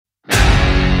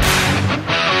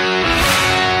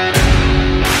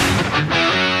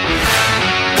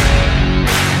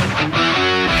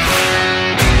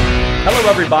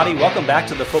everybody. Welcome back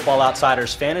to the Football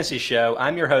Outsiders Fantasy Show.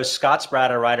 I'm your host, Scott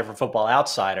Spratt, a writer for Football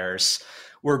Outsiders.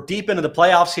 We're deep into the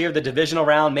playoffs here, the divisional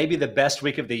round, maybe the best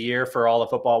week of the year for all the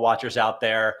football watchers out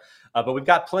there. But we've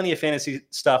got plenty of fantasy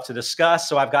stuff to discuss.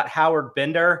 So I've got Howard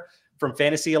Bender from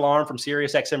Fantasy Alarm from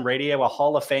SiriusXM Radio, a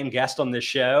Hall of Fame guest on this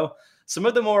show. Some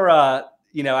of the more, I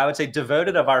would say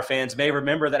devoted of our fans may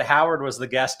remember that Howard was the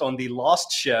guest on the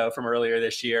Lost show from earlier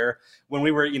this year when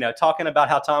we were, talking about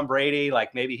how Tom Brady,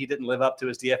 like maybe he didn't live up to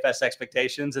his DFS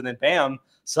expectations. And then bam,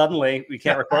 suddenly we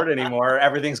can't record anymore.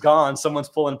 Everything's gone. Someone's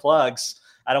pulling plugs.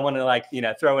 I don't want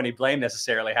to throw any blame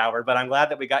necessarily, Howard, but I'm glad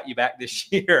that we got you back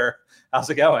this year. How's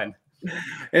it going?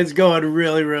 It's going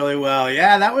really, really well.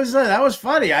 Yeah, that was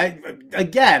funny.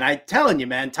 I telling you,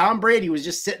 man, Tom Brady was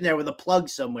just sitting there with a plug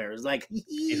somewhere. It's like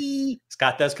he's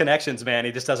got those connections, man.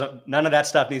 He just doesn't. None of that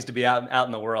stuff needs to be out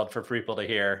in the world for people to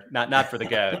hear. Not for the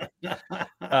GOAT.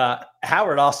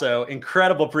 Howard also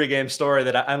incredible pregame story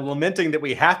that I'm lamenting that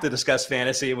we have to discuss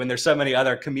fantasy when there's so many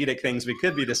other comedic things we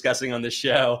could be discussing on this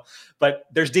show. But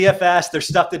there's DFS. There's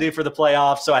stuff to do for the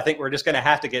playoffs. So I think we're just going to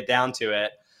have to get down to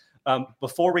it.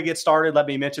 Before we get started, let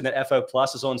me mention that FO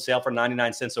Plus is on sale for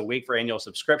 99 cents a week for annual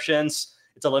subscriptions.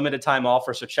 It's a limited time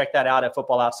offer, so check that out at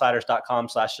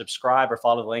footballoutsiders.com/subscribe or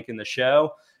follow the link in the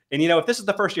show. And, if this is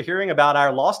the first you're hearing about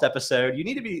our Lost episode, you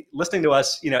need to be listening to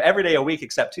us, every day a week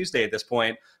except Tuesday at this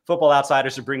point. Football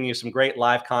Outsiders are bringing you some great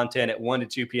live content at 1 to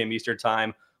 2 p.m. Eastern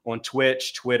time on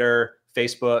Twitch, Twitter,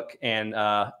 Facebook, and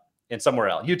somewhere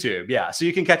else, YouTube. Yeah, so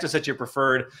you can catch us at your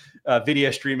preferred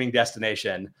video streaming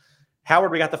destination.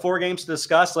 Howard, we got the 4 games to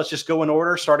discuss. Let's just go in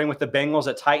order, starting with the Bengals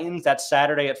at Titans. That's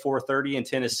Saturday at 4:30 in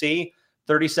Tennessee,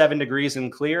 37 degrees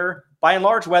and clear. By and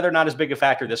large, weather not as big a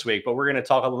factor this week, but we're going to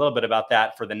talk a little bit about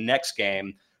that for the next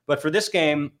game. But for this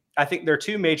game, I think there are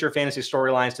 2 major fantasy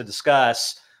storylines to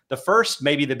discuss. The first,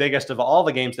 maybe the biggest of all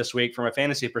the games this week from a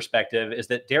fantasy perspective, is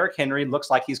that Derrick Henry looks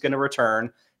like he's going to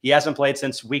return. He hasn't played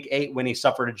since week 8 when he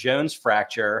suffered a Jones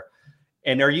fracture.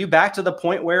 And are you back to the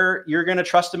point where you're going to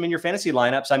trust him in your fantasy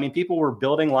lineups? I mean, people were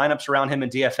building lineups around him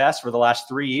in DFS for the last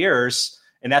 3 years,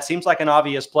 and that seems like an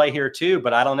obvious play here too.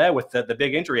 But I don't know, with the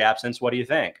big injury absence, what do you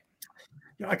think?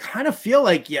 I kind of feel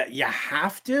like you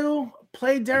have to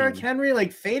play Derrick Henry.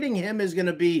 Like fading him is going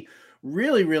to be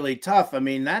really, really tough. I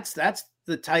mean, that's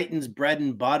the Titans' bread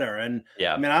and butter. And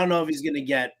yeah, I mean, I don't know if he's going to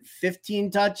get 15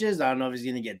 touches. I don't know if he's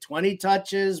going to get 20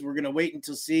 touches. We're going to wait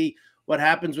until see what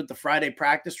happens with the Friday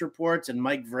practice reports and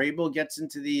Mike Vrabel gets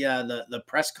into the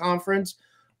press conference.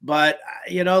 But,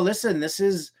 listen, this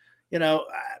is,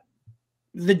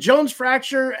 the Jones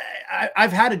fracture.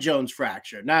 I've had a Jones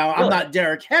fracture. Now, really? I'm not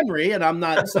Derrick Henry and I'm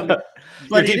not somebody,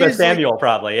 but Deebo Samuel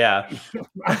probably, yeah.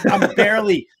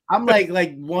 I'm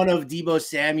like one of Deebo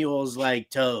Samuel's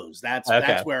toes. That's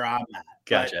where I'm at.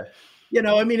 Gotcha. But,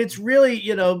 it's really,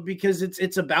 because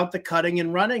it's about the cutting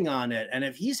and running on it. And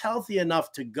if he's healthy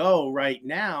enough to go right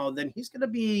now, then he's going to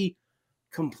be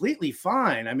completely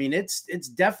fine. I mean, it's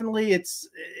definitely, it's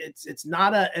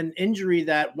not an injury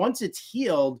that once it's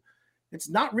healed, it's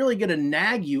not really going to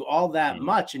nag you all that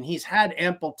much. And he's had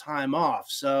ample time off.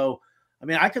 So, I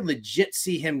mean, I could legit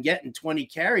see him getting 20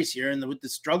 carries here. And with the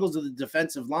struggles of the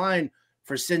defensive line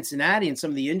for Cincinnati and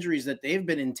some of the injuries that they've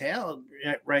been entailed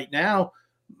right now,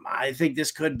 I think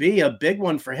this could be a big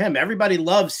one for him. Everybody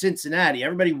loves Cincinnati.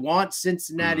 Everybody wants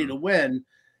Cincinnati to win.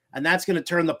 And that's going to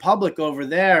turn the public over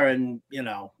there. And,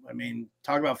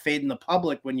 talk about fading the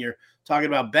public when you're talking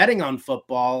about betting on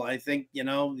football. I think, you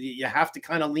have to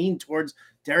kind of lean towards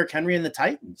Derrick Henry and the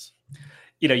Titans.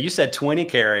 You said 20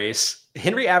 carries.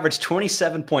 Henry averaged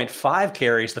 27.5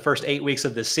 carries the first 8 weeks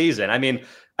of this season. I mean,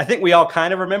 I think we all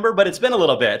kind of remember, but it's been a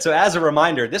little bit. So as a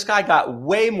reminder, this guy got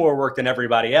way more work than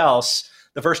everybody else.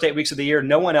 The first 8 weeks of the year,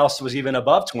 no one else was even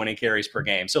above 20 carries per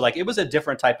game. So it was a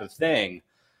different type of thing.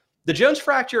 The Jones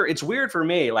fracture, it's weird for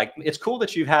me. It's cool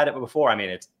that you've had it before. I mean,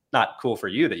 it's not cool for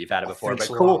you that you've had it before, but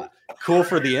cool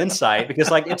for the insight because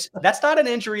that's not an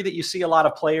injury that you see a lot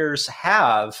of players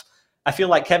have. I feel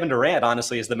like Kevin Durant,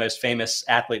 honestly, is the most famous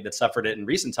athlete that suffered it in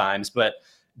recent times, but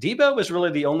Deebo was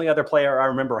really the only other player I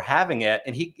remember having it.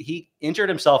 And he injured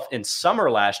himself in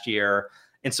summer last year.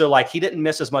 And so he didn't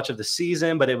miss as much of the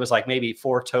season, but it was maybe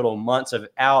 4 total months of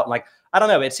out. I don't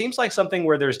know. It seems like something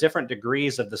where there's different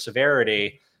degrees of the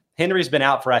severity. Henry's been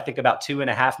out for, I think, about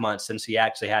 2.5 months since he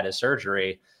actually had his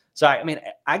surgery. So, I mean,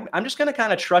 I'm just going to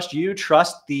kind of trust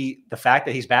the fact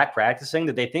that he's back practicing,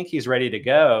 that they think he's ready to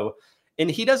go. And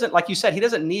he doesn't, like you said, he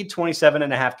doesn't need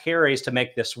 27.5 carries to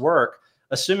make this work,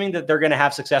 assuming that they're going to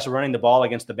have success running the ball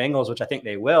against the Bengals, which I think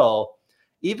they will.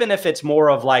 Even if it's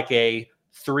more of a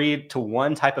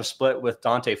 3-1 type of split with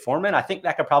Dante Foreman, I think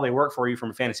that could probably work for you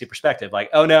from a fantasy perspective. Like,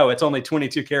 oh no, it's only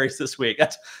 22 carries this week.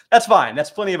 That's fine.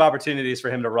 That's plenty of opportunities for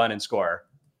him to run and score.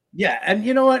 Yeah, and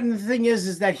you know what? And the thing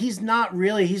is that he's not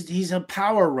really he's a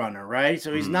power runner, right?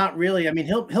 So he's not really. I mean,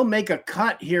 he'll make a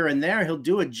cut here and there. He'll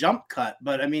do a jump cut,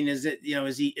 but I mean, is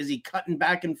he cutting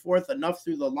back and forth enough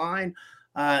through the line,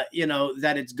 that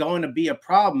it's going to be a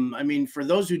problem? I mean, for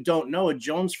those who don't know, a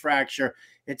Jones fracture,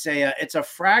 it's a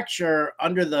fracture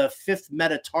under the fifth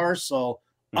metatarsal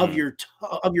of your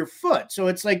foot. So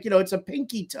it's like, it's a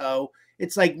pinky toe.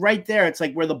 It's like right there. It's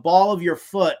like where the ball of your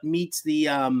foot meets the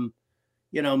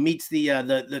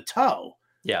the toe.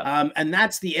 Yeah. And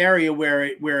that's the area where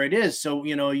it is. So,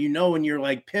 when you're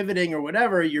like pivoting or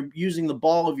whatever, you're using the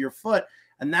ball of your foot,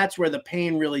 and that's where the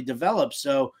pain really develops.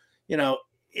 So,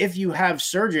 if you have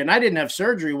surgery, and I didn't have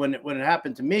surgery when it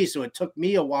happened to me, so it took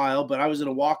me a while, but I was in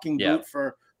a walking boot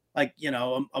for like,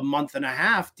 a month and a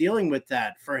half dealing with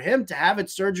that. For him to have it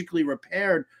surgically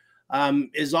repaired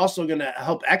is also going to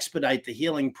help expedite the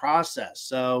healing process.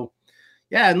 So,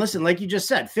 yeah, and listen, like you just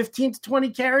said, 15 to 20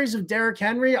 carries of Derrick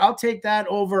Henry, I'll take that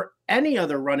over any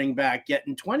other running back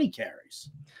getting 20 carries.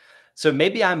 So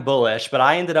maybe I'm bullish, but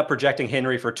I ended up projecting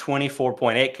Henry for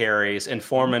 24.8 carries and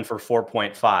Foreman for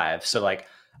 4.5. So like,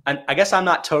 I guess I'm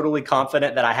not totally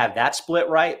confident that I have that split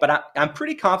right, but I'm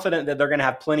pretty confident that they're going to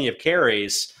have plenty of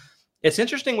carries. It's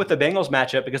interesting with the Bengals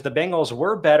matchup because the Bengals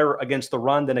were better against the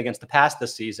run than against the pass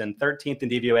this season, 13th in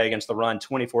DVOA against the run,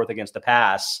 24th against the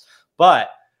pass.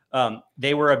 But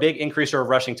they were a big increaser of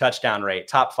rushing touchdown rate,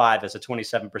 top 5 as a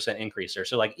 27% increaser.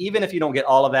 So like, even if you don't get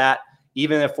all of that,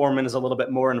 even if Foreman is a little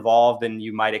bit more involved than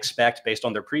you might expect based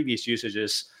on their previous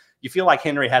usages, you feel like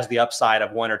Henry has the upside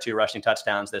of 1 or 2 rushing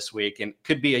touchdowns this week and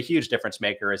could be a huge difference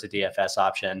maker as a DFS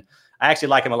option. I actually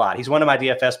like him a lot. He's one of my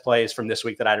DFS plays from this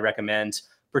week that I'd recommend,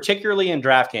 particularly in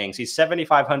DraftKings. He's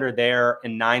 7,500 there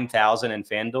and 9,000 in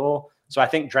FanDuel. So I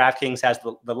think DraftKings has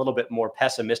the little bit more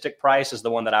pessimistic price is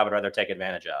the one that I would rather take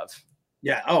advantage of.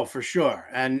 Yeah, oh, for sure.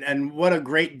 And what a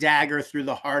great dagger through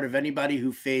the heart of anybody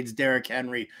who fades Derrick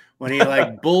Henry when he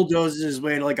like bulldozes his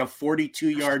way to like a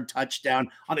 42-yard touchdown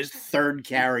on his 3rd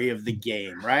carry of the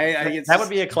game, right? That would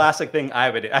be a classic thing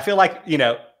I would do. I feel like,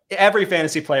 every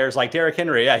fantasy player is like, Derrick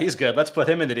Henry, yeah, he's good. Let's put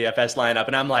him in the DFS lineup.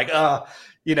 And I'm like,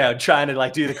 trying to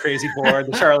like do the crazy board,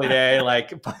 the Charlie Day,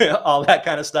 like all that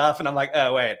kind of stuff. And I'm like,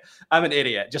 oh, wait, I'm an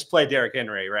idiot. Just play Derrick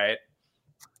Henry, right?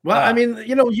 Well, I mean,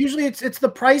 usually it's the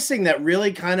pricing that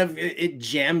really kind of it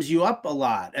jams you up a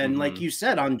lot. And like you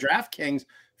said, on DraftKings,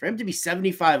 for him to be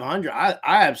 7,500, I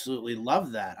absolutely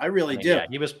love that. I really do. Yeah,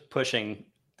 he was pushing,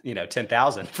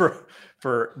 10,000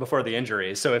 for before the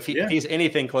injuries. So if he's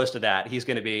anything close to that, he's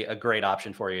going to be a great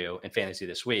option for you in fantasy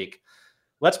this week.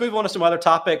 Let's move on to some other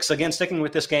topics. Again, sticking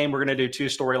with this game, we're going to do 2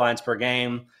 storylines per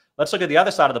game. Let's look at the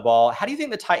other side of the ball. How do you think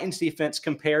the Titans defense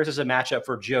compares as a matchup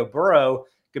for Joe Burrow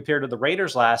compared to the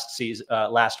Raiders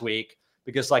last week?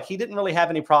 Because like he didn't really have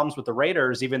any problems with the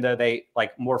Raiders, even though they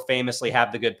like more famously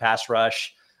have the good pass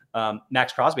rush.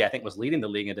 Max Crosby, I think, was leading the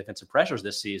league in defensive pressures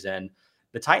this season.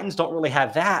 The Titans don't really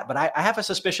have that, but I have a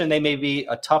suspicion they may be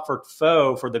a tougher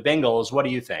foe for the Bengals. What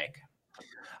do you think?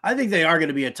 I think they are going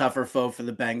to be a tougher foe for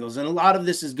the Bengals. And a lot of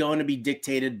this is going to be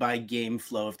dictated by game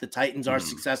flow. If the Titans are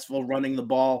successful running the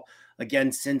ball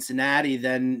against Cincinnati,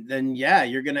 then yeah,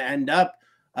 you're going to end up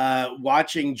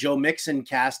watching Joe Mixon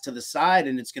cast to the side,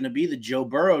 and it's going to be the Joe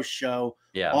Burrow show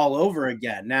all over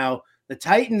again. Now, the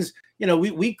Titans,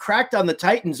 we cracked on the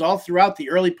Titans all throughout the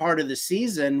early part of the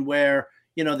season where,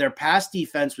 their pass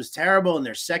defense was terrible and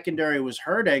their secondary was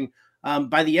hurting.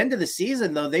 By the end of the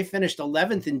season, though, they finished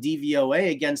 11th in DVOA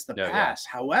against the pass.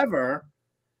 Yeah. However,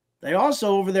 they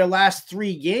also, over their last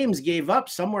 3 games, gave up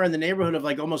somewhere in the neighborhood of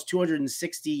like almost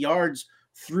 260 yards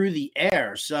through the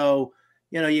air. So,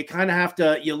 you kind of have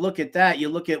to, you look at that, you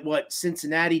look at what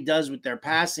Cincinnati does with their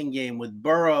passing game with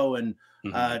Burrow and,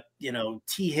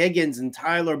 T. Higgins and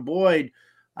Tyler Boyd.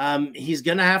 He's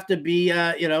going to have to be,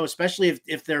 especially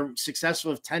if they're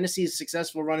successful, if Tennessee is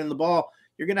successful running the ball,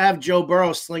 you're going to have Joe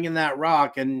Burrow slinging that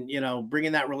rock and,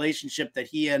 bringing that relationship that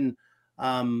he and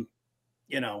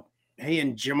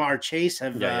Jamar Chase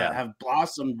have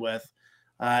blossomed with.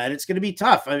 And it's going to be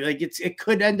tough. It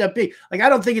could end up being like, I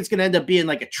don't think it's going to end up being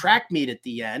like a track meet at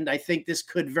the end. I think this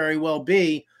could very well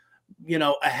be,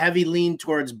 a heavy lean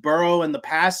towards Burrow and the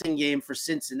passing game for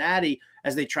Cincinnati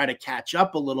as they try to catch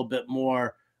up a little bit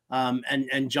more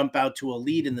and jump out to a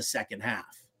lead in the second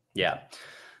half. Yeah.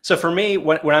 So for me,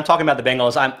 when I'm talking about the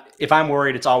Bengals, if I'm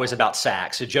worried, it's always about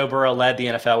sacks. So Joe Burrow led the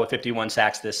NFL with 51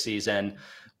 sacks this season.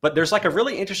 But there's like a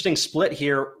really interesting split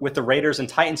here with the Raiders and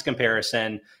Titans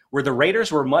comparison, where the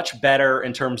Raiders were much better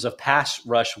in terms of pass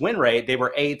rush win rate. They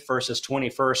were 8th versus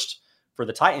 21st for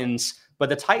the Titans, but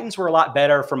the Titans were a lot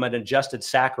better from an adjusted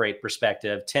sack rate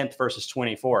perspective, 10th versus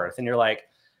 24th. And you're like,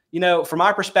 from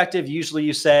our perspective, usually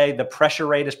you say the pressure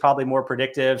rate is probably more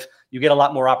predictive. You get a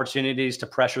lot more opportunities to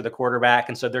pressure the quarterback.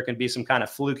 And so there can be some kind of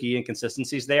fluky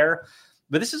inconsistencies there.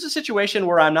 But this is a situation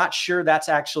where I'm not sure that's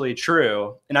actually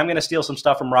true. And I'm going to steal some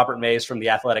stuff from Robert Mays from the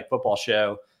Athletic Football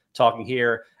Show talking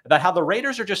here about how the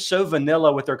Raiders are just so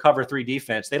vanilla with their cover 3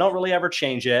 defense. They don't really ever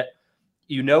change it.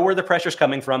 You know where the pressure's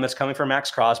coming from. It's coming from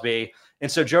Max Crosby. And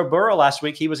so Joe Burrow last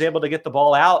week, he was able to get the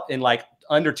ball out in like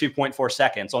under 2.4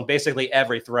 seconds on basically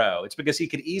every throw. It's because he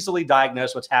could easily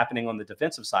diagnose what's happening on the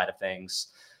defensive side of things.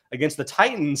 Against the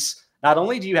Titans, not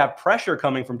only do you have pressure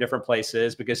coming from different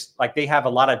places, because like they have a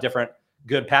lot of different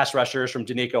good pass rushers from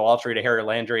Danico Autry to Harry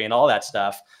Landry and all that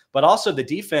stuff, but also the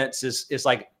defense is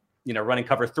like, running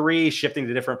cover 3, shifting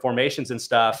to different formations and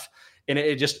stuff. And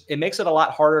it makes it a lot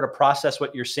harder to process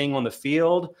what you're seeing on the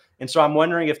field. And so I'm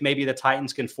wondering if maybe the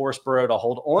Titans can force Burrow to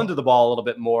hold on to the ball a little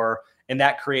bit more, and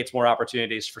that creates more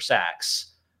opportunities for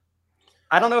sacks.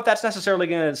 I don't know if that's necessarily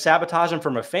going to sabotage him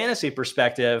from a fantasy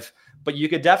perspective, but you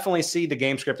could definitely see the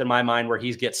game script in my mind where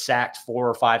he gets sacked 4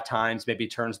 or 5 times, maybe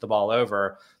turns the ball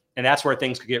over. And that's where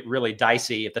things could get really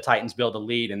dicey if the Titans build a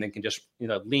lead and then can just,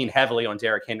 lean heavily on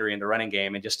Derrick Henry in the running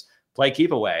game and just play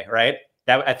keep away, right?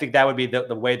 I think that would be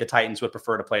the way the Titans would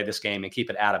prefer to play this game and keep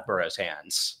it out of Burrow's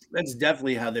hands. That's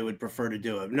definitely how they would prefer to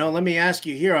do it. No, let me ask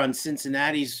you here on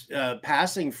Cincinnati's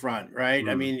passing front, right?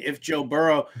 I mean, if Joe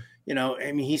Burrow,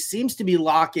 he seems to be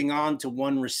locking on to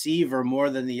one receiver more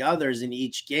than the others in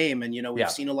each game. And, we've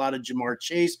seen a lot of Ja'Marr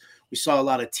Chase. We saw a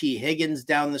lot of T. Higgins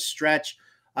down the stretch.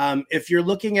 If you're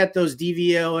looking at those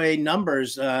DVOA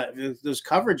numbers, those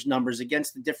coverage numbers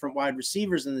against the different wide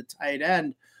receivers and the tight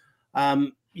end,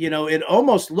 it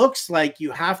almost looks like you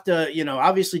have to,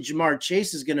 obviously Ja'Marr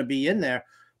Chase is going to be in there,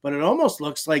 but it almost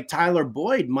looks like Tyler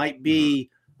Boyd might be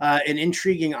an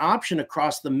intriguing option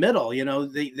across the middle.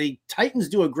 The Titans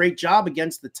do a great job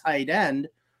against the tight end.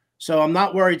 So I'm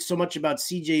not worried so much about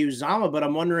CJ Uzomah, but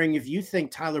I'm wondering if you think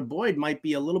Tyler Boyd might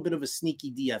be a little bit of a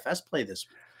sneaky DFS play this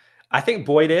week. I think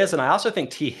Boyd is, and I also think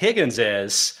T. Higgins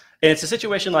is. And it's a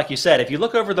situation, like you said, if you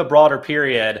look over the broader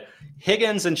period,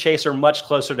 Higgins and Chase are much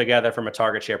closer together from a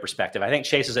target share perspective. I think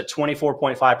Chase is at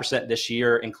 24.5% this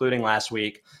year, including last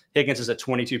week. Higgins is at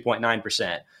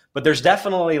 22.9%. But there's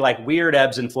definitely like weird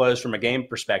ebbs and flows from a game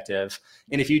perspective.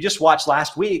 And if you just watched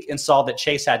last week and saw that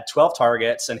Chase had 12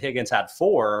 targets and Higgins had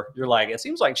 4, you're like, it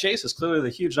seems like Chase is clearly the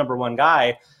huge number 1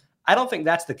 guy. I don't think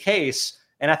that's the case.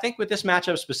 And I think with this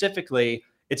matchup specifically,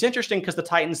 it's interesting because the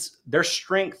Titans, their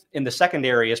strength in the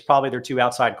secondary is probably their 2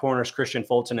 outside corners, Christian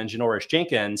Fulton and Janoris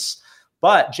Jenkins.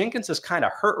 But Jenkins is kind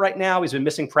of hurt right now. He's been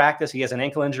missing practice. He has an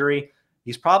ankle injury.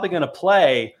 He's probably going to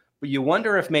play, but you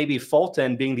wonder if maybe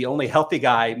Fulton, being the only healthy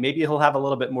guy, maybe he'll have a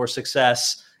little bit more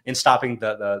success in stopping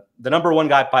the number 1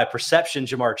 guy by perception,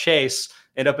 Ja'Marr Chase,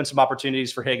 and open some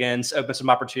opportunities for Higgins, open some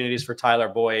opportunities for Tyler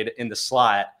Boyd in the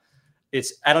slot.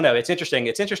 I don't know. It's interesting.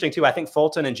 It's interesting too. I think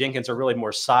Fulton and Jenkins are really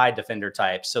more side defender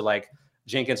types. So like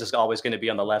Jenkins is always going to be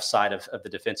on the left side of the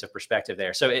defensive perspective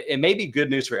there. So it may be good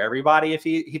news for everybody if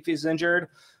he's injured,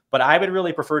 but I would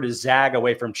really prefer to zag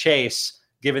away from Chase,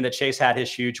 given that Chase had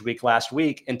his huge week last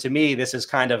week. And to me, this is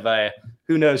kind of a,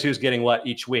 who knows who's getting what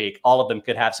each week. All of them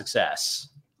could have success.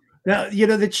 Now,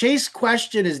 the Chase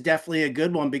question is definitely a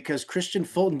good one because Christian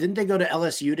Fulton, didn't they go to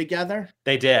LSU together?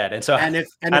 They did. And so I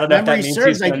don't know if that means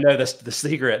he's going to know the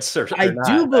secrets or I not,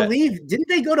 do believe, didn't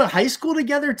they go to high school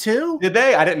together too? Did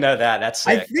they? I didn't know that. That's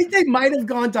sick. I think they might have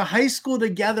gone to high school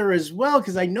together as well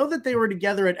because I know that they were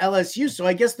together at LSU. So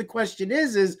I guess the question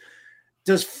is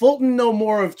does Fulton know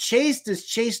more of Chase? Does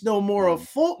Chase know more of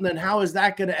Fulton? And how is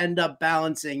that going to end up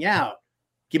balancing out?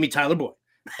 Give me Tyler Boyd.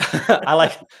 I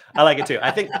like it too.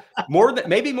 I think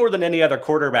maybe more than any other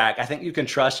quarterback, I think you can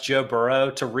trust Joe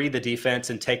Burrow to read the defense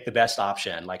and take the best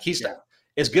option. Like he's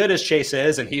as good as Chase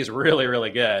is, and he's really, really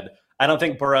good. I don't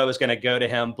think Burrow is going to go to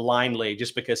him blindly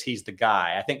just because he's the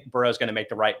guy. I think Burrow is going to make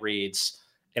the right reads,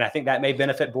 and I think that may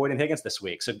benefit Boyd and Higgins this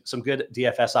week. So some good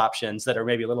DFS options that are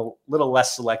maybe a little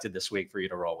less selected this week for you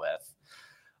to roll with.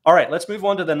 All right, let's move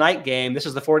on to the night game. This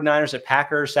is the 49ers at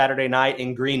Packers Saturday night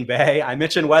in Green Bay. I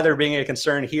mentioned weather being a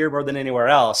concern here more than anywhere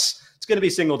else. It's going to be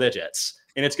single digits,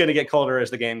 and it's going to get colder as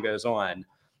the game goes on.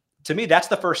 To me, that's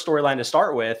the first storyline to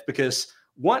start with because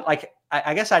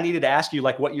I guess I needed to ask you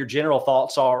what your general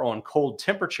thoughts are on cold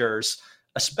temperatures,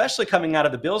 especially coming out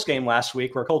of the Bills game last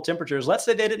week where cold temperatures, let's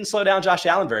say they didn't slow down Josh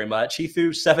Allen very much. He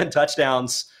threw 7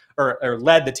 touchdowns or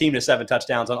led the team to 7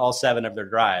 touchdowns on all 7 of their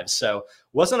drives. So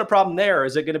wasn't a problem there.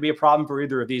 Is it going to be a problem for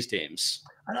either of these teams?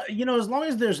 As long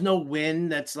as there's no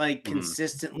wind that's like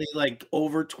consistently like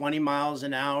over 20 miles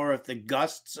an hour, if the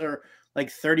gusts are like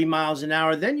 30 miles an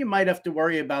hour, then you might have to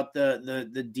worry about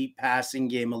the deep passing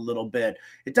game a little bit.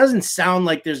 It doesn't sound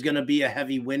like there's going to be a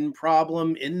heavy wind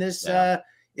problem in this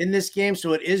game.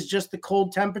 So it is just the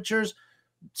cold temperatures.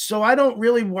 So I don't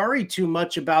really worry too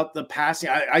much about the passing.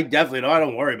 I definitely I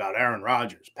don't worry about Aaron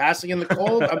Rodgers passing in the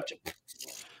cold.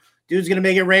 Dude's going to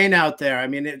make it rain out there. I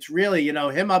mean, it's really,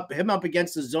 him up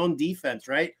against the zone defense,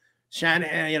 right?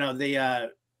 Shanahan,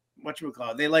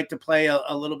 whatchamacallit, they like to play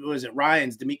a little bit, was it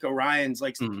Ryans? DeMeco Ryans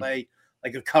likes to play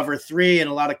like a cover 3 and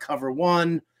a lot of cover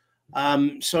 1.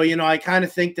 So, I kind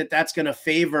of think that that's going to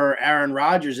favor Aaron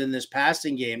Rodgers in this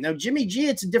passing game. Now, Jimmy G,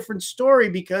 it's a different story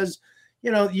because,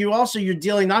 you're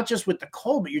dealing not just with the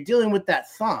cold, but you're dealing with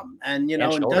that thumb and,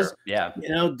 does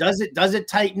it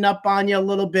tighten up on you a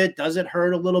little bit? Does it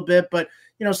hurt a little bit? But,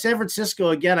 San Francisco,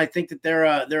 again, I think that they're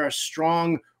a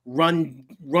strong run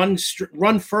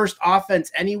first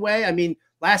offense anyway. I mean,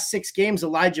 last 6 games,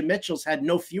 Elijah Mitchell's had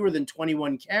no fewer than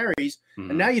 21 carries.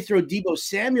 And now you throw Deebo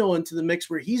Samuel into the mix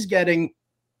where he's getting,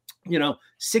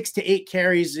 6 to 8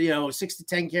 carries, 6 to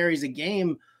 10 carries a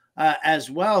game as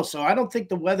well. So I don't think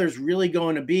the weather's really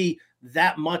going to be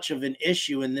that much of an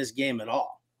issue in this game at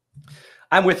all.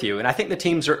 I'm with you. And I think the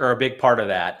teams are a big part of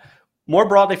that. More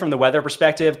broadly from the weather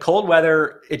perspective, cold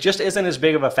weather, it just isn't as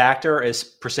big of a factor as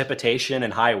precipitation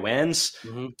and high winds.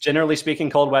 Generally speaking,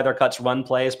 cold weather cuts run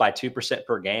plays by 2%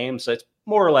 per game. So it's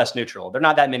more or less neutral. They're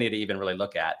not that many to even really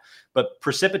look at. But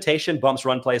precipitation bumps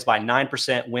run plays by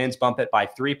 9%, winds bump it by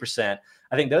 3%.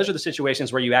 I think those are the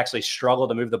situations where you actually struggle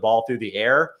to move the ball through the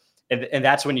air. And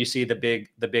that's when you see the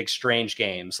big strange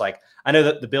games. Like I know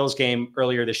that the Bills game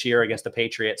earlier this year against the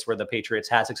Patriots, where the Patriots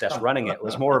had success running it,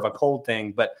 was more of a cold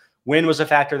thing, but wind was a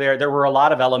factor there. There were a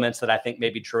lot of elements that I think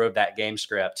maybe drove that game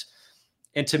script.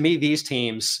 And to me, these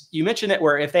teams, you mentioned it,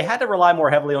 where if they had to rely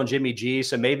more heavily on Jimmy G,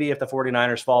 so maybe if the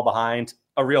 49ers fall behind,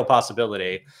 a real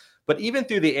possibility. But even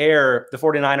through the air, the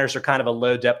 49ers are kind of a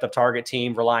low depth of target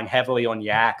team, relying heavily on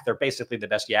yak. They're basically the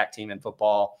best yak team in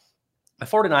football. The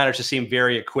 49ers just seem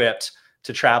very equipped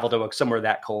to travel to somewhere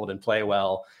that cold and play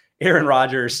well. Aaron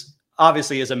Rodgers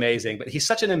obviously is amazing, but he's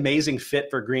such an amazing fit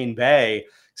for Green Bay.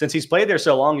 Since he's played there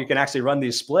so long, you can actually run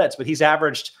these splits, but he's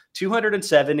averaged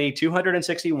 270,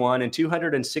 261, and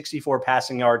 264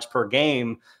 passing yards per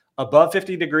game, above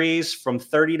 50 degrees, from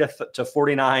 30 to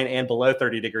 49, and below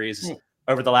 30 degrees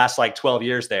over the last 12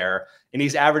 years there. And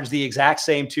he's averaged the exact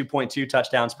same 2.2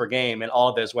 touchdowns per game in all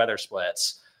of those weather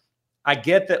splits. I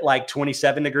get that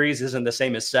 27 degrees isn't the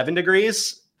same as 7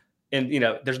 degrees. And,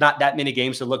 there's not that many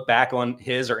games to look back on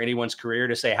his or anyone's career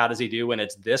to say, how does he do when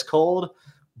it's this cold?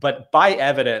 But by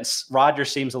evidence,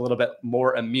 Rodgers seems a little bit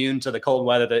more immune to the cold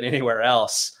weather than anywhere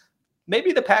else.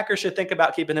 Maybe the Packers should think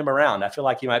about keeping him around. I feel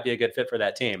like he might be a good fit for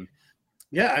that team.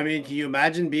 Yeah, I mean, can you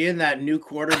imagine being that new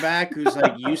quarterback who's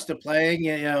used to playing,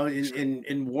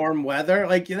 in warm weather?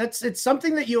 It's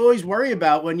something that you always worry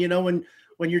about when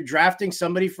you're drafting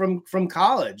somebody from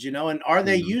college, and are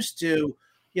they used to,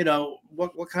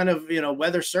 what kind of,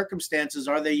 weather circumstances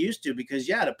are they used to? Because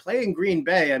to play in Green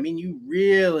Bay, I mean, you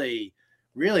really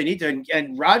need to,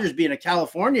 and Rodgers being a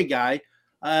California guy,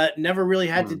 never really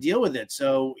had to deal with it.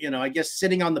 So, I guess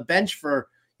sitting on the bench for,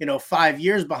 5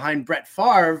 years behind Brett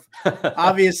Favre,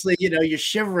 obviously, you're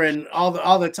shivering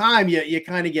all the time. You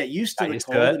kind of get used to the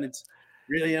cold, and it's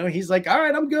really, he's like, all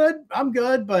right, I'm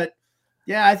good. But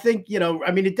yeah, I think,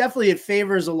 it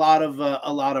favors a lot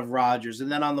of Rodgers.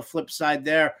 And then on the flip side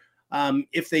there,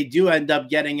 if they do end up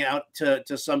getting out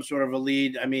to some sort of a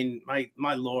lead, I mean,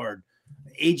 my Lord,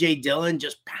 AJ Dillon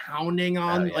just pounding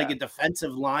on a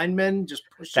defensive lineman, just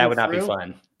pushing. That would not be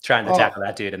fun, trying to tackle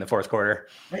that dude in the fourth quarter.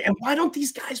 And why don't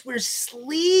these guys wear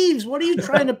sleeves? What are you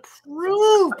trying to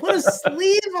prove? Put a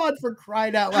sleeve on, for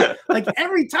crying out loud.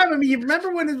 Every time, I mean, you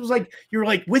remember when it was you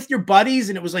were with your buddies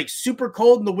and it was super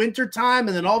cold in the winter time,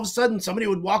 and then all of a sudden somebody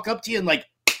would walk up to you and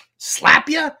slap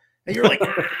you, and you're like,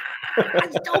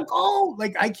 it's so cold.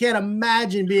 I can't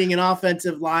imagine being an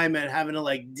offensive lineman having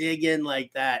to dig in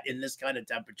like that in this kind of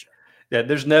temperature. Yeah,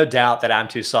 there's no doubt that I'm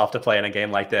too soft to play in a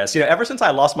game like this. Ever since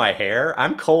I lost my hair,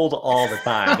 I'm cold all the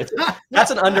time.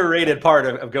 That's an underrated part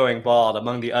of going bald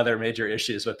among the other major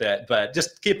issues with it. But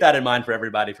just keep that in mind for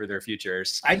everybody for their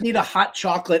futures. I need a hot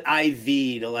chocolate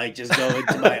IV to just go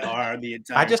into my arm the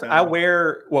entire time. I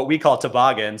wear what we call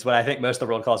toboggans, but I think most of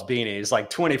the world calls beanies,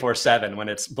 24/7 when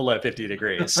it's below 50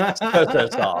 degrees. So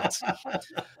soft.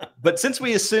 But since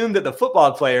we assume that the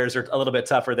football players are a little bit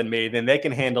tougher than me, then they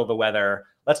can handle the weather.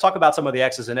 Let's talk about some of the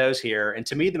X's and O's here. And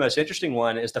to me, the most interesting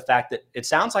one is the fact that it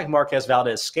sounds like Marquez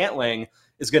Valdes-Scantling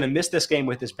is going to miss this game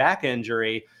with his back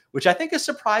injury, which I think is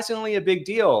surprisingly a big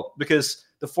deal because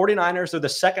the 49ers are the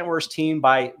second worst team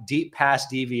by deep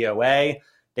pass DVOA.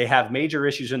 They have major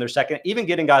issues in their second, even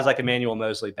getting guys like Emmanuel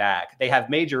Mosley back. They have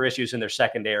major issues in their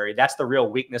secondary. That's the real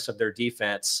weakness of their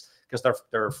defense because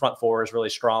their front four is really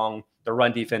strong. Their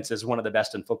run defense is one of the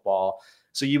best in football.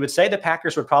 So you would say the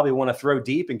Packers would probably want to throw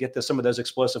deep and get to some of those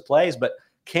explosive plays, but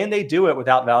can they do it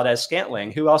without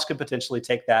Valdes-Scantling? Who else could potentially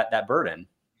take that burden?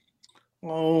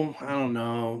 Oh, I don't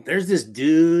know. There's this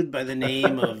dude by the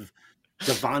name of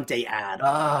Davante Adams.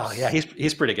 Oh, yeah,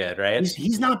 he's pretty good, right?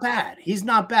 He's not bad. He's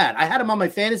not bad. I had him on my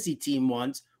fantasy team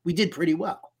once. We did pretty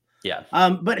well. Yeah.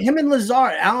 But him and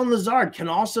Allen Lazard can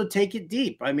also take it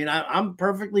deep. I mean, I'm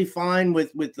perfectly fine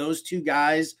with those two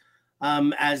guys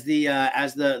as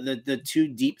the two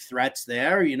deep threats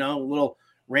there. You know, little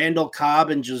Randall Cobb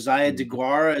and Josiah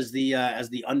DeGuara as the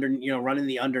running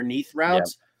the underneath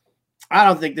routes. Yeah. I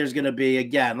don't think there's going to be,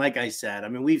 again, like I said, I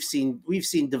mean, we've seen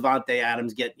Davante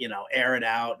Adams get, air it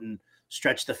out and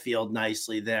stretch the field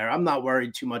nicely there. I'm not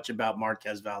worried too much about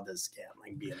Marquez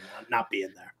Valdes-Scantling not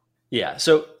being there. Yeah.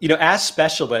 So, as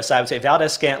specialists, I would say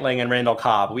Valdes-Scantling and Randall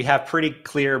Cobb, we have pretty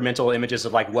clear mental images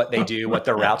of like what they do, what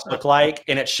their routes look like,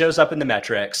 and it shows up in the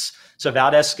metrics. So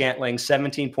Valdes-Scantling,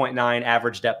 17.9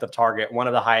 average depth of target, one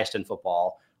of the highest in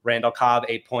football. Randall Cobb,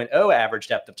 8.0 average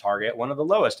depth of target, one of the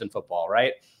lowest in football,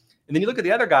 right? And then you look at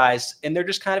the other guys, and they're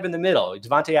just kind of in the middle.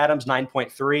 Davante Adams,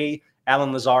 9.3,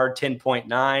 Allen Lazard, 10.9,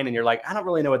 and you're like, I don't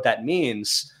really know what that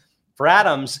means. For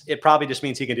Adams, it probably just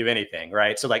means he can do anything,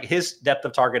 right? So like his depth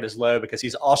of target is low because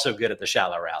he's also good at the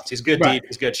shallow routes. He's good deep,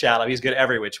 he's good shallow, he's good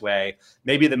every which way.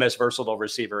 Maybe the most versatile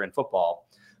receiver in football.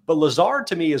 But Lazard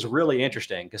to me is really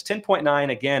interesting because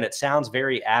 10.9, again, it sounds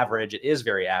very average. It is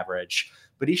very average,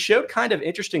 but he showed kind of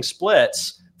interesting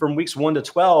splits from weeks 1 to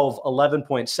 12,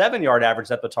 11.7 yard average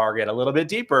depth of target, a little bit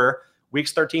deeper.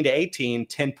 Weeks 13 to 18,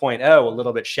 10.0, a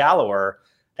little bit shallower.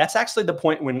 That's actually the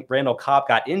point when Randall Cobb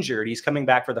got injured. He's coming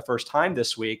back for the first time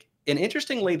this week. And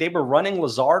interestingly, they were running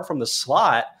Lazard from the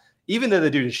slot, even though the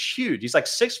dude is huge. He's like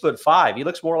 6'5". He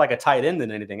looks more like a tight end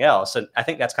than anything else. And I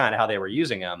think that's kind of how they were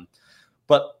using him.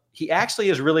 But he actually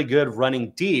is really good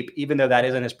running deep, even though that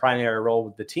isn't his primary role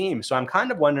with the team. So I'm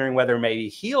kind of wondering whether maybe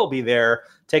he'll be there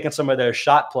taking some of those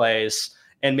shot plays,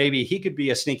 and maybe he could be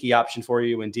a sneaky option for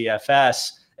you in DFS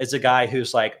as a guy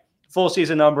who's like full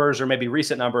season numbers or maybe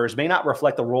recent numbers may not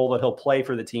reflect the role that he'll play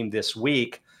for the team this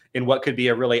week in what could be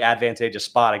a really advantageous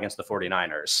spot against the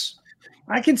 49ers.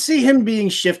 I can see him being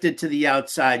shifted to the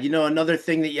outside. Another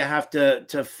thing that you have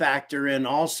to factor in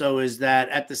also is that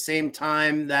at the same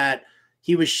time that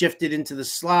he was shifted into the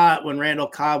slot when Randall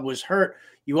Cobb was hurt,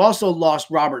 you also lost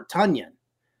Robert Tonyan.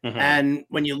 Mm-hmm. And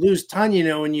when you lose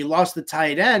Tonyan, when you lost the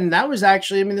tight end, that was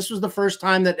actually, this was the first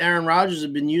time that Aaron Rodgers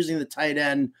had been using the tight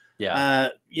end,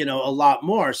 a lot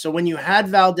more. So when you had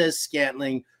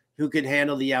Valdes-Scantling who could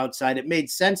handle the outside, it made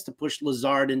sense to push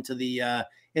Lazard into the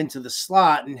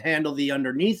slot and handle the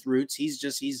underneath routes.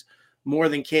 He's more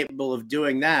than capable of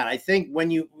doing that. I think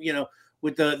when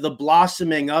with the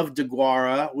blossoming of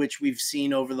DeGuara, which we've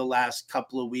seen over the last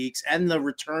couple of weeks, and the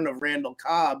return of Randall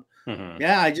Cobb,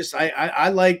 I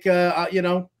like,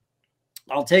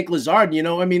 I'll take Lazard.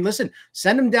 Listen,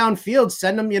 send him downfield.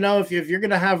 Send him, if you're going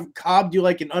to have Cobb do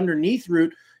like an underneath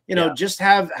route, just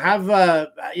have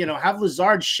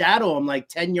Lazard shadow him like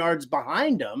 10 yards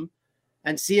behind him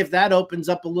and see if that opens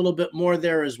up a little bit more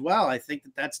there as well. I think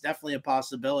that's definitely a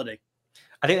possibility.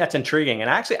 I think that's intriguing. And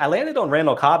actually, I landed on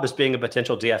Randall Cobb as being a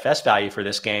potential DFS value for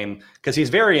this game because he's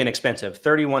very inexpensive,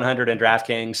 $3,100 in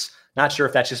DraftKings. Not sure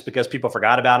if that's just because people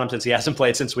forgot about him since he hasn't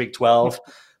played since week 12.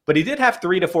 But he did have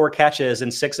 3 to 4 catches in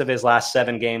 6 of his last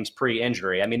 7 games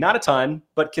pre-injury. Not a ton,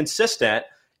 but consistent.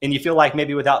 And you feel like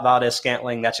maybe without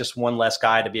Valdes-Scantling, that's just one less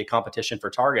guy to be a competition for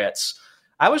targets.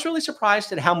 I was really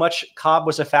surprised at how much Cobb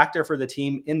was a factor for the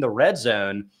team in the red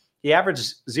zone. He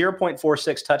averaged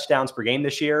 0.46 touchdowns per game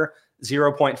this year,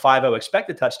 0.50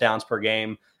 expected touchdowns per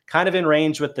game, kind of in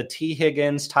range with the T.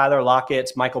 Higgins, Tyler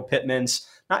Lockett's, Michael Pittman's,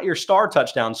 not your star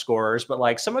touchdown scorers, but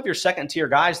like some of your second-tier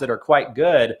guys that are quite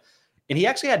good. And he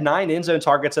actually had 9 end zone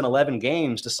targets in 11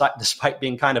 games, despite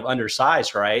being kind of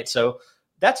undersized, right? So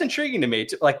that's intriguing to me.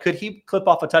 Like, could he clip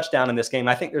off a touchdown in this game?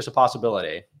 I think there's a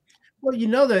possibility. Well,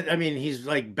 he's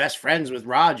like best friends with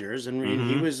Rodgers, and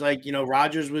he was like,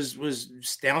 Rodgers was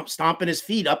stomping his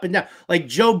feet up and down, like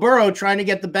Joe Burrow trying to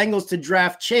get the Bengals to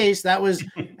draft Chase. That was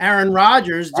Aaron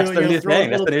Rodgers That's doing, their new throwing thing.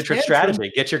 That's the new trick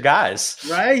strategy. Get your guys.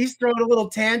 Right? He's throwing a little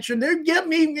tantrum. They're getting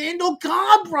me Randall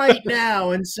Cobb right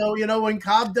now. And so, when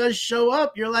Cobb does show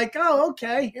up, you're like, oh,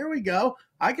 okay, here we go.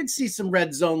 I can see some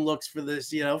red zone looks for this,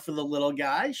 for the little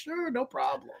guy. Sure, no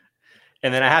problem.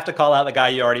 And then I have to call out the guy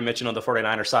you already mentioned on the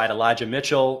 49er side, Elijah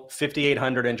Mitchell,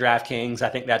 5,800 in DraftKings. I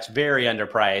think that's very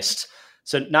underpriced.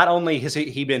 So not only has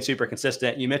he been super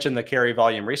consistent, you mentioned the carry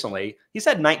volume recently. He's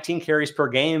had 19 carries per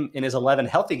game in his 11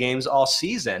 healthy games all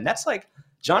season. That's like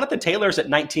Jonathan Taylor's at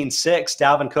 19.6,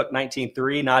 Dalvin Cook 19.3,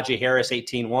 Najee Harris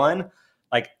 18.1.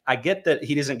 Like, I get that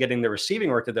he isn't getting the receiving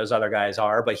work that those other guys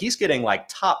are, but he's getting like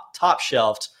top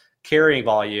shelved carrying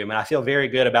volume. And I feel very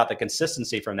good about the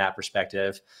consistency from that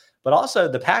perspective. But also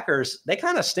the Packers, they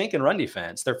kind of stink in run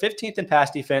defense. They're 15th in pass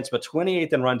defense, but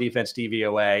 28th in run defense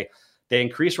DVOA. They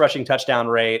increase rushing touchdown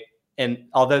rate. And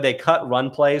although they cut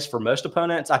run plays for most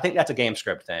opponents, I think that's a game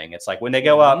script thing. It's like when they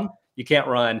go up, you can't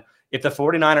run. If the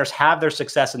 49ers have their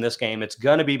success in this game, it's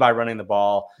going to be by running the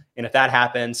ball. And if that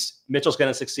happens, Mitchell's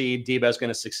going to succeed. Debo's going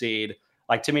to succeed.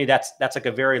 Like, to me, that's like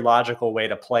a very logical way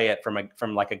to play it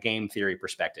from like a game theory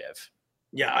perspective.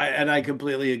 Yeah, and I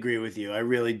completely agree with you. I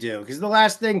really do. Because the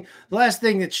last thing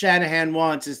that Shanahan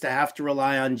wants is to have to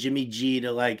rely on Jimmy G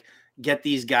to like get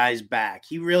these guys back.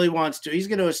 He really wants to. He's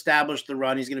going to establish the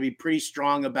run. He's going to be pretty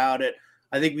strong about it.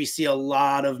 I think we see a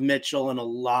lot of Mitchell and a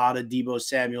lot of Deebo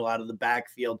Samuel out of the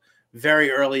backfield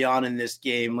very early on in this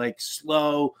game, like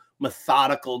slow,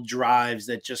 methodical drives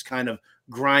that just kind of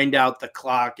grind out the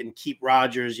clock and keep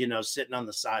Rodgers, sitting on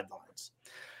the sidelines.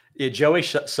 Yeah, Joey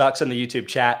Sucks in the YouTube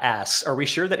chat asks, are we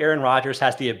sure that Aaron Rodgers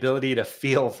has the ability to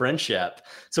feel friendship?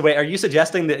 So wait, are you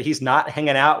suggesting that he's not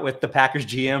hanging out with the Packers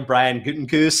GM, Brian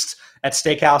Gutekunst, at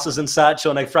steakhouses and such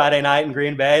on a Friday night in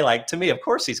Green Bay? Like, to me, of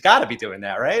course, he's got to be doing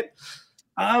that, right?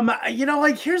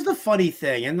 Here's the funny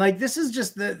thing. And like, this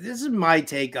is my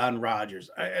take on Rodgers.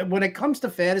 When it comes to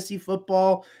fantasy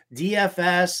football,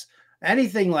 DFS,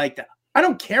 anything like that, I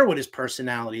don't care what his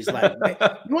personality is like.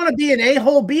 You want to be an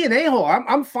a-hole, be an a-hole.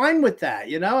 I'm fine with that.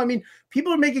 I mean,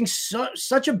 people are making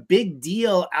such a big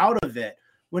deal out of it.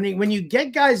 When you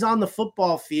get guys on the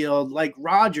football field like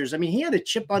Rodgers, I mean, he had a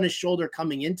chip on his shoulder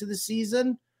coming into the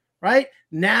season, right?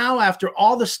 Now, after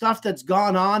all the stuff that's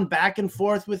gone on back and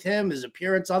forth with him, his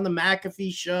appearance on the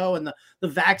McAfee show and the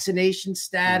vaccination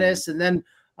status, and then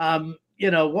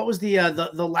what was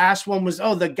the last one was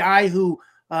the guy who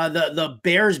the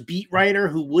Bears beat writer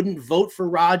who wouldn't vote for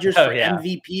Rodgers for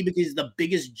MVP because he's the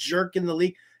biggest jerk in the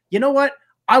league. You know what?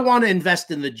 I want to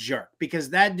invest in the jerk because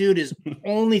that dude is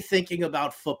only thinking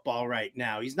about football right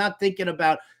now. He's not thinking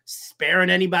about sparing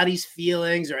anybody's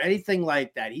feelings or anything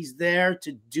like that. He's there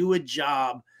to do a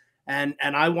job, and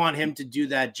I want him to do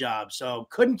that job. So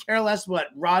couldn't care less what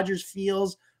Rodgers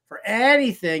feels for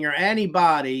anything or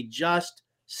anybody. Just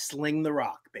sling the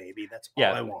rock, baby. That's all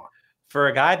I want. For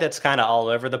a guy that's kind of all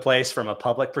over the place from a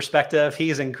public perspective,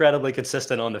 he's incredibly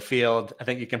consistent on the field. I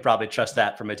think you can probably trust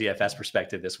that from a DFS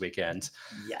perspective this weekend.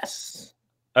 Yes.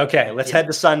 Okay, let's head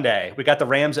to Sunday. We got the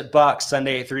Rams at Bucs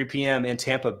Sunday at 3 p.m. in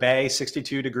Tampa Bay,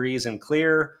 62 degrees and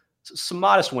clear. Some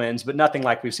modest winds, but nothing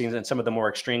like we've seen in some of the more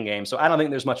extreme games. So I don't think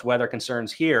there's much weather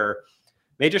concerns here.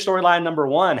 Major storyline number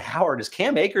one, Howard, is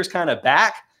Cam Akers kind of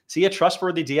back? Is he a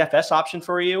trustworthy DFS option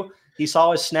for you? He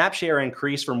saw his snap share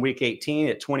increase from week 18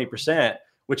 at 20%,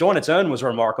 which on its own was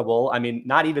remarkable. I mean,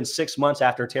 not even 6 months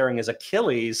after tearing his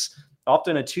Achilles,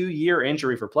 often a 2-year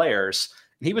injury for players.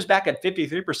 He was back at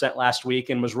 53% last week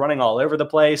and was running all over the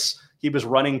place. He was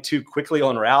running too quickly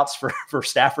on routes for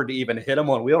Stafford to even hit him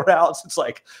on wheel routes. It's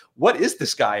like, what is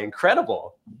this guy?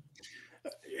 Incredible.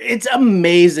 It's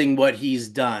amazing what he's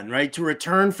done, right? To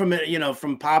return from it,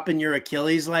 from popping your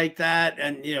Achilles like that,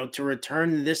 and to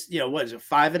return this, what is it,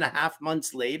 5.5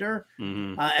 months later,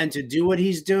 and to do what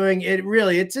he's doing,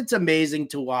 it's amazing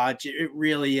to watch. It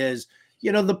really is.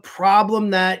 The problem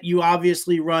that you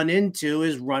obviously run into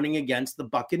is running against the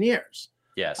Buccaneers.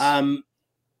 Yes. I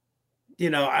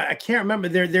can't remember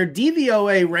their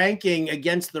DVOA ranking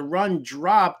against the run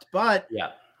dropped, but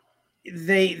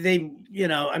they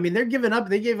they're giving up.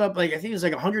 They gave up like, I think it was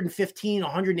like 115,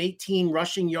 118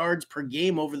 rushing yards per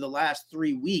game over the last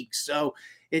 3 weeks. So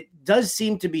it does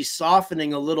seem to be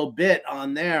softening a little bit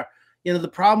on there. The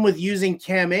problem with using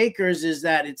Cam Akers is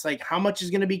that it's like, how much is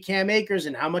going to be Cam Akers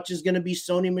and how much is going to be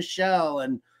Sony Michel?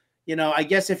 And, I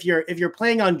guess if you're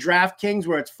playing on DraftKings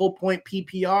where it's full point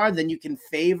PPR, then you can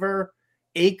favor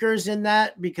Akers in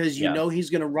that because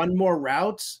he's going to run more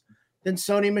routes than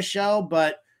Sony Michel.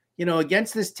 But,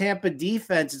 against this Tampa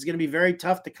defense, it's going to be very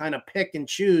tough to kind of pick and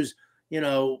choose,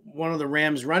 one of the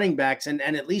Rams running backs and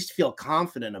at least feel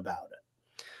confident about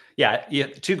it. Yeah,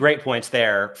 two great points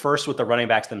there. First, with the running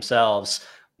backs themselves,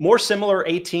 more similar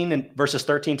 18 versus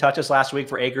 13 touches last week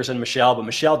for Akers and Michel, but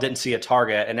Michel didn't see a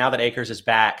target. And now that Akers is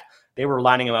back, they were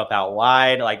lining him up out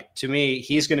wide. Like, to me,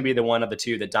 he's going to be the one of the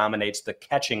two that dominates the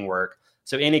catching work.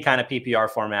 So any kind of PPR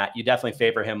format, you definitely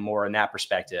favor him more in that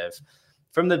perspective.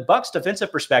 From the Bucs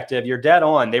defensive perspective, you're dead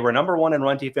on. They were number one in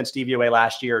run defense DVOA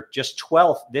last year, just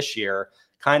 12th this year.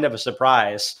 Kind of a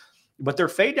surprise. But their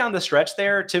fade down the stretch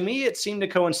there, to me, it seemed to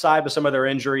coincide with some of their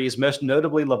injuries, most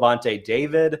notably Levante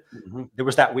David. Mm-hmm. There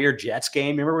was that weird Jets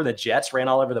game. You remember when the Jets ran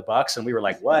all over the Bucs and we were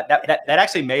like, what? That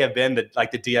actually may have been the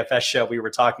DFS show we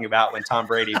were talking about when Tom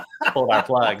Brady pulled our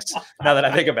plugs, now that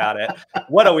I think about it.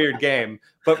 What a weird game.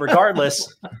 But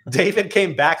regardless, David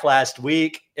came back last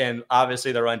week, and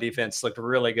obviously the run defense looked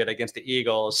really good against the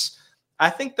Eagles.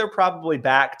 I think they're probably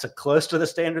back to close to the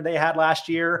standard they had last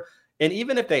year. And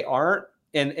even if they aren't,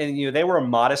 and they were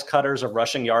modest cutters of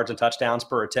rushing yards and touchdowns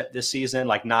per attempt this season,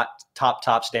 like not top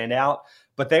standout,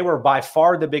 but they were by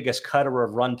far the biggest cutter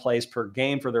of run plays per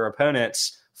game for their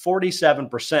opponents,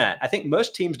 47%. I think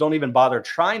most teams don't even bother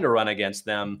trying to run against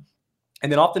them. And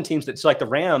then often teams that, so like the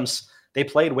Rams, they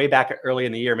played way back early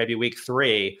in the year, maybe week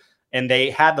 3, and they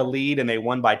had the lead and they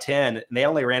won by 10, and they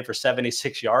only ran for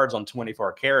 76 yards on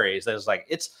 24 carries. That was like,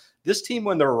 this team,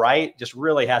 when they're right, just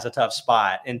really has a tough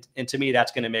spot. And to me,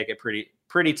 that's going to make it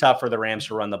pretty tough for the Rams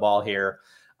to run the ball here.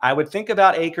 I would think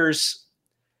about Akers.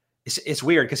 It's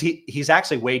weird because he's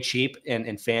actually way cheap in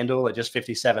FanDuel at just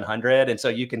 5,700. And so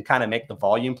you can kind of make the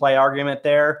volume play argument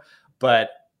there. But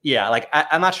yeah, like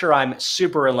I'm not sure I'm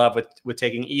super in love with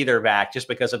taking either back just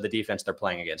because of the defense they're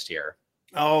playing against here.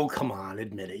 Oh, come on,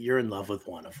 admit it. You're in love with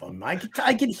one of them. I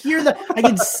can hear I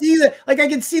can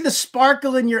see the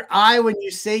sparkle in your eye when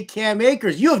you say Cam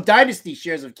Akers. You have dynasty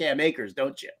shares of Cam Akers,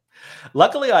 don't you?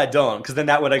 Luckily, I don't, because then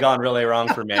that would have gone really wrong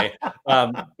for me.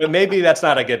 But maybe that's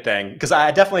not a good thing, because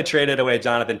I definitely traded away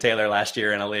Jonathan Taylor last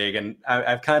year in a league, and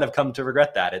I've kind of come to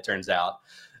regret that, it turns out.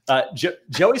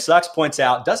 Joey Sucks points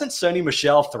out, doesn't Sony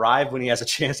Michel thrive when he has a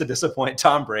chance to disappoint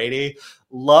Tom Brady?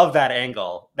 Love that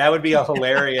angle. That would be a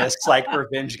hilarious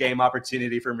revenge game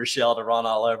opportunity for Michel to run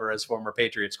all over his former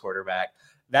Patriots quarterback.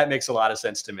 That makes a lot of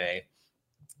sense to me.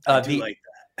 I do like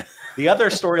that. The other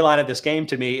storyline of this game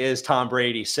to me is Tom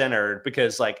Brady centered,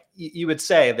 because you would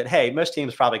say that, hey, most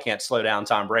teams probably can't slow down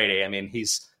Tom Brady. I mean,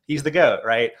 he's the GOAT,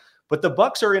 right? But the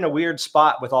Bucs are in a weird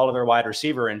spot with all of their wide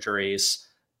receiver injuries.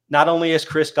 Not only is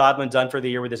Chris Godwin done for the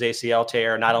year with his ACL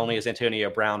tear, not only is Antonio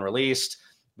Brown released,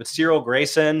 but Cyril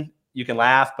Grayson, you can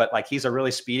laugh, but he's a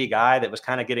really speedy guy that was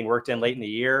kind of getting worked in late in the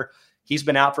year. He's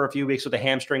been out for a few weeks with a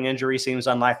hamstring injury, seems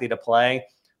unlikely to play.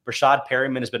 Rashad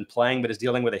Perryman has been playing, but is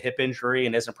dealing with a hip injury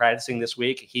and isn't practicing this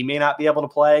week. He may not be able to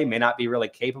play, may not be really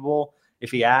capable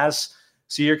if he has.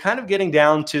 So you're kind of getting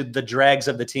down to the dregs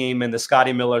of the team and the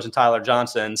Scotty Millers and Tyler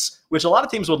Johnsons, which a lot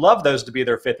of teams would love those to be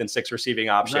their 5th and 6th receiving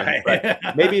option, right.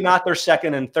 But maybe not their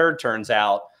 2nd and 3rd, turns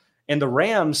out. And the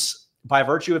Rams, by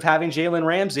virtue of having Jalen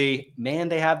Ramsey, man,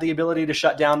 they have the ability to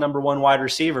shut down number 1 wide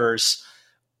receivers.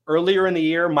 Earlier in the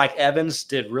year, Mike Evans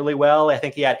did really well. I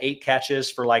think he had 8 catches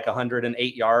for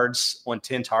 108 yards on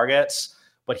 10 targets,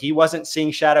 but he wasn't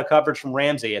seeing shadow coverage from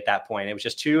Ramsey at that point. It was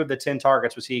just 2 of the 10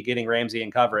 targets was he getting Ramsey in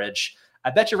coverage. I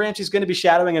bet you Ramsey's going to be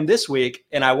shadowing him this week,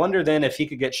 and I wonder then if he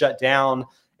could get shut down,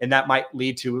 and that might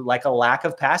lead to a lack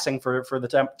of passing for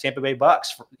the Tampa Bay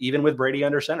Bucs, even with Brady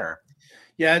under center.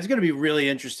 Yeah, it's going to be really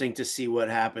interesting to see what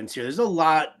happens here. There's a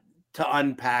lot to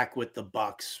unpack with the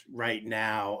Bucs right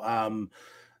now.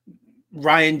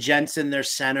 Ryan Jensen, their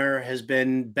center, has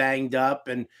been banged up,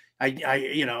 and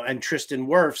and Tristan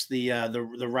Wirfs,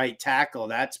 the right tackle,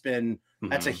 that's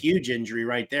a huge injury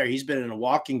right there. He's been in a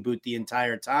walking boot the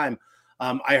entire time.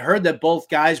 I heard that both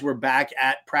guys were back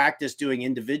at practice doing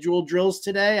individual drills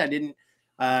today.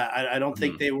 I don't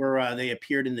think they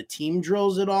appeared in the team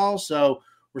drills at all. So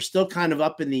we're still kind of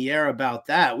up in the air about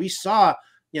that. We saw,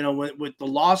 with the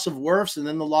loss of Wirfs and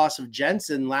then the loss of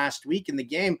Jensen last week in the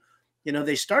game,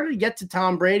 they started to get to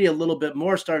Tom Brady a little bit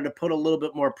more, started to put a little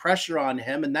bit more pressure on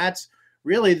him. And that's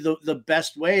really the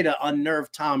best way to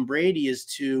unnerve Tom Brady is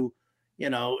to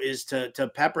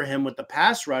pepper him with the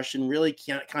pass rush and really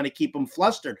kind of keep him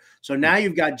flustered. So now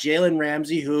you've got Jalen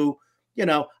Ramsey, who,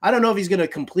 I don't know if he's going to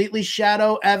completely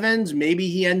shadow Evans. Maybe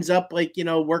he ends up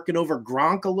working over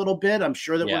Gronk a little bit. I'm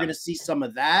sure that we're going to see some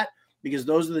of that, because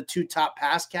those are the 2 top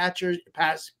pass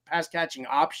catching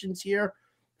options here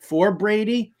for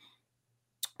Brady.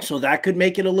 So that could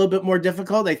make it a little bit more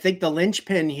difficult. I think the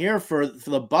linchpin here for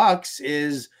the Bucs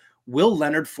is, will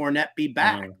Leonard Fournette be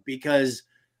back? Because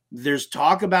There's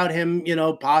talk about him,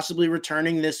 possibly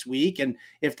returning this week. And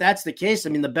if that's the case, I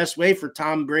mean, the best way for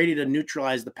Tom Brady to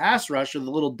neutralize the pass rush are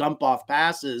the little dump off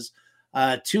passes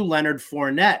to Leonard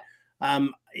Fournette.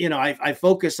 I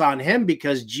focus on him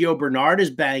because Gio Bernard is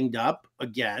banged up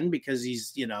again because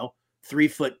he's,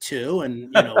 3'2", and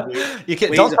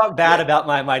you don't talk bad about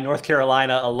my North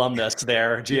Carolina alumnus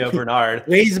there, Gio Bernard.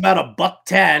 Weighs about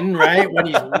 $110, right? When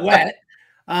he's wet.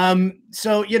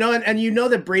 So,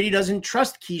 that Brady doesn't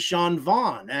trust Keyshawn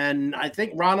Vaughn. And I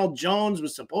think Ronald Jones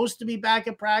was supposed to be back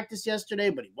at practice yesterday,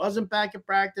 but he wasn't back at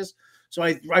practice. So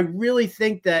I really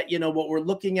think that, what we're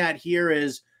looking at here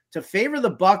is to favor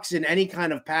the Bucs in any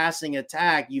kind of passing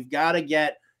attack. You got to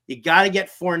get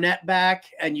Fournette back,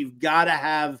 and you've got to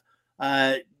have,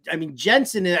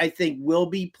 Jensen, I think, will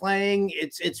be playing.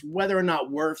 It's whether or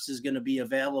not Wirfs is going to be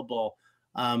available.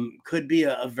 Could be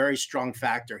a very strong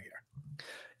factor here.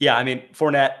 Yeah,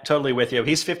 Fournette, totally with you.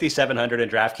 He's 5,700 in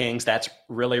DraftKings. That's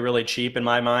really, really cheap in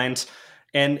my mind.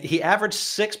 And he averaged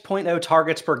 6.0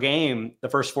 targets per game the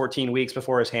first 14 weeks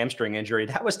before his hamstring injury.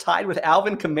 That was tied with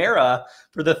Alvin Kamara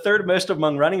for the third most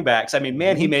among running backs. He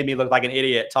made me look like an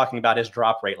idiot talking about his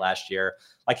drop rate last year.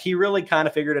 Like, he really kind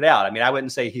of figured it out. I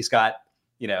wouldn't say he's got,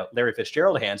 Larry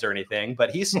Fitzgerald hands or anything,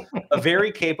 but he's a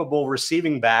very capable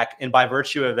receiving back. And by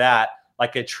virtue of that,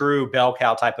 like a true bell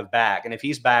cow type of back. And if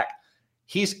he's back,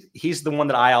 he's the one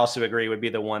that I also agree would be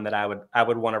the one that I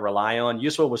would want to rely on.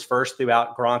 Uswell was first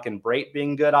throughout Gronk and Brate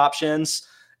being good options.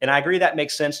 And I agree that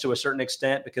makes sense to a certain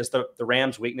extent because the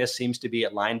Rams' weakness seems to be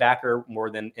at linebacker more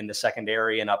than in the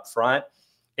secondary and up front.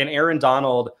 And Aaron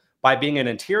Donald, by being an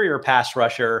interior pass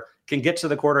rusher, can get to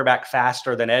the quarterback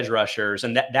faster than edge rushers.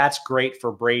 And that's great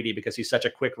for Brady because he's such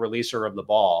a quick releaser of the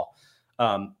ball.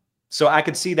 So I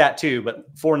could see that too,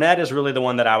 but Fournette is really the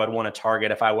one that I would want to target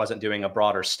if I wasn't doing a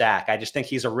broader stack. I just think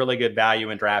he's a really good value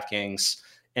in DraftKings,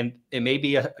 and it may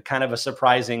be a kind of a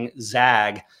surprising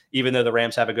zag, even though the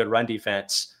Rams have a good run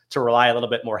defense, to rely a little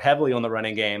bit more heavily on the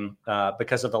running game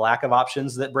because of the lack of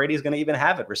options that Brady's going to even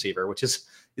have at receiver, which is,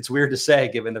 it's weird to say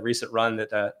given the recent run that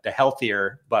the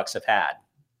healthier Bucs have had.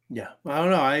 Yeah, I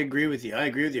don't know. I agree with you.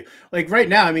 Like right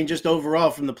now, just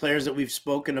overall from the players that we've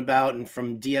spoken about and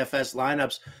from DFS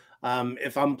lineups,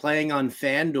 if I'm playing on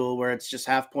FanDuel where it's just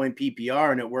half point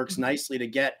PPR and it works nicely to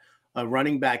get a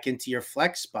running back into your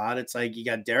flex spot, it's like you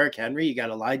got Derrick Henry, you got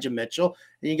Elijah Mitchell,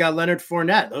 and you got Leonard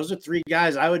Fournette. Those are three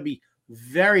guys I would be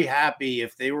very happy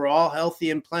if they were all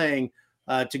healthy and playing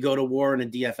to go to war in a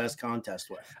DFS contest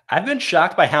with. I've been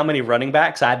shocked by how many running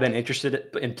backs I've been interested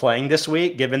in playing this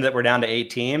week, given that we're down to 8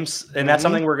 teams. And that's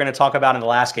something we're going to talk about in the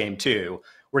last game too.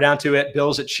 We're down to it.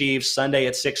 Bills at Chiefs, Sunday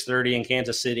at 6:30 in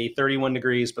Kansas City, 31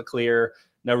 degrees, but clear.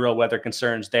 No real weather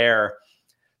concerns there.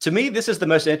 To me, this is the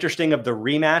most interesting of the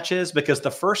rematches because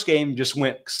the first game just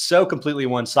went so completely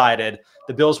one-sided.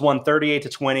 The Bills won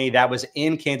 38-20. That was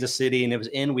in Kansas City, and it was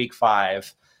in week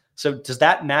 5. So does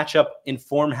that matchup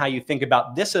inform how you think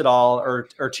about this at all?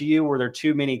 Or to you, were there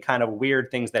too many kind of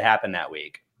weird things that happened that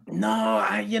week? No,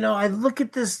 I look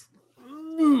at this.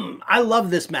 I love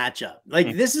this matchup.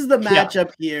 Like, this is the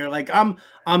matchup here. Like, I'm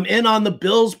in on the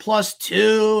Bills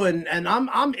 +2, and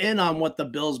I'm in on what the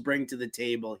Bills bring to the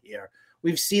table here.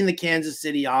 We've seen the Kansas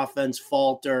City offense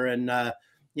falter, and that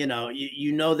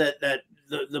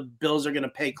the Bills are going to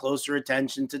pay closer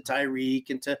attention to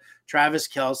Tyreek and to Travis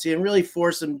Kelce and really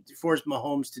force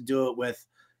Mahomes to do it with,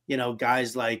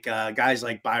 guys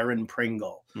like Byron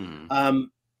Pringle.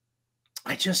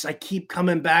 I keep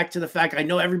coming back to the fact I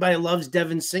know everybody loves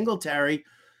Devin Singletary,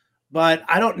 but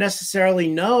I don't necessarily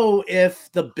know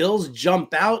if the Bills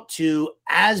jump out to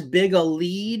as big a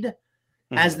lead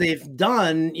as they've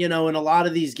done, in a lot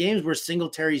of these games where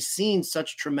Singletary's seen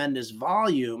such tremendous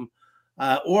volume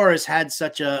or has had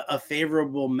such a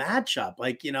favorable matchup.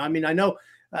 Like, I know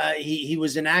he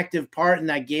was an active part in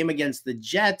that game against the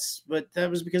Jets, but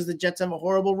that was because the Jets have a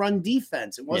horrible run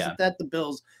defense. It wasn't that the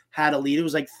Bills had a lead. It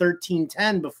was like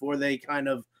 13-10 before they kind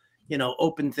of,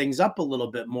 opened things up a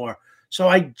little bit more. So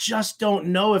I just don't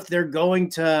know if they're going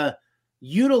to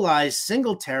utilize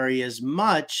Singletary as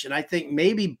much. And I think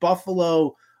maybe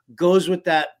Buffalo goes with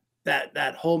that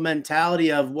whole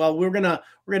mentality of, well, we're gonna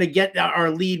get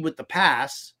our lead with the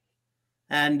pass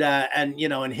and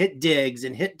hit Diggs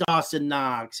and hit Dawson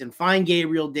Knox and find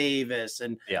Gabriel Davis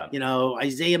and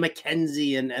Isaiah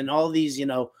McKenzie and all these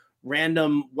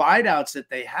random wideouts that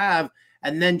they have,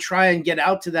 and then try and get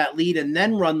out to that lead and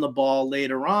then run the ball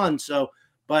later on. So,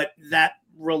 but that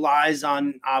relies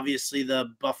on obviously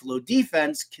the Buffalo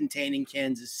defense containing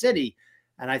Kansas City.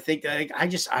 And I think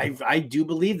I do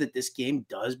believe that this game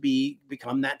does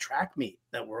become that track meet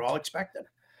that we're all expecting.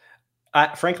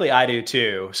 Frankly, I do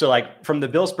too. So like from the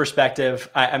Bills perspective,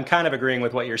 I'm kind of agreeing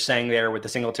with what you're saying there with the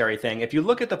Singletary thing. If you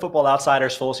look at the Football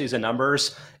Outsiders full season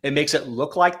numbers, it makes it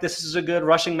look like this is a good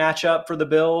rushing matchup for the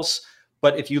Bills.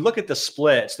 But if you look at the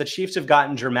splits, the Chiefs have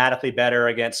gotten dramatically better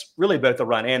against really both the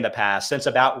run and the pass since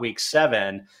about week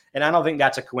 7. And I don't think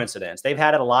that's a coincidence. They've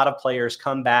had a lot of players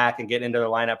come back and get into their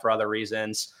lineup for other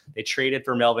reasons. They traded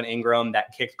for Melvin Ingram.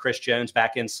 That kicked Chris Jones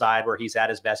back inside where he's at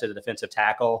his best as a defensive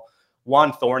tackle.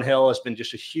 Juan Thornhill has been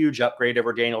just a huge upgrade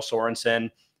over Daniel Sorensen.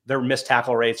 Their missed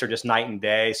tackle rates are just night and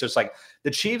day. So it's like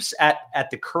the Chiefs at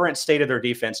the current state of their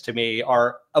defense, to me,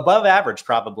 are above average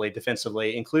probably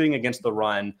defensively, including against the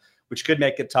run, which could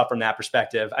make it tough from that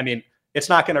perspective. I mean, it's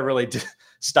not going to really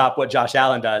stop what Josh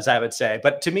Allen does, I would say.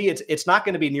 But to me, it's not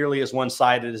going to be nearly as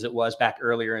one-sided as it was back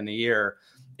earlier in the year.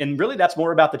 And really, that's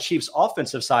more about the Chiefs'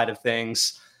 offensive side of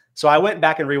things. So I went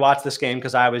back and rewatched this game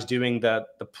because I was doing the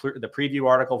preview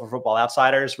article for Football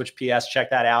Outsiders, which PS, check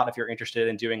that out if you're interested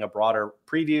in doing a broader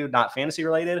preview, not fantasy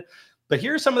related. But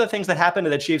here are some of the things that happened to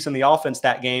the Chiefs in the offense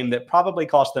that game that probably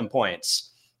cost them points.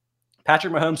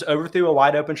 Patrick Mahomes overthrew a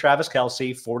wide open Travis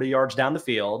Kelce 40 yards down the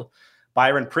field.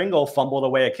 Byron Pringle fumbled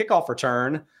away a kickoff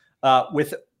return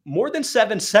with more than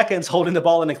 7 seconds holding the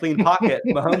ball in a clean pocket.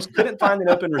 Mahomes couldn't find an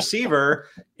open receiver,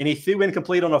 and he threw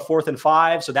incomplete on a 4th and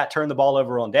 5, so that turned the ball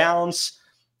over on downs.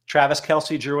 Travis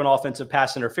Kelce drew an offensive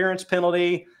pass interference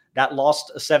penalty. That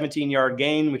lost a 17-yard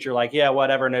gain, which you're like, yeah,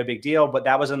 whatever, no big deal. But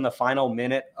that was in the final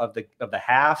minute of the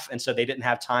half, and so they didn't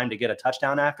have time to get a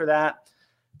touchdown after that.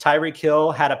 Tyreek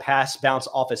Hill had a pass bounce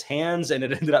off his hands, and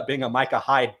it ended up being a Micah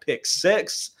Hyde pick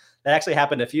 6. That actually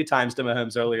happened a few times to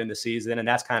Mahomes earlier in the season, and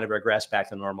that's kind of regressed back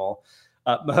to normal.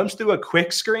 Mahomes threw a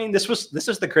quick screen. This was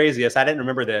the craziest. I didn't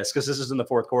remember this because this is in the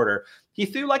 4th quarter. He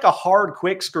threw like a hard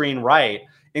quick screen right,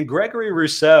 and Gregory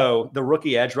Rousseau, the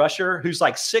rookie edge rusher, who's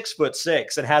like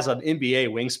 6'6" and has an NBA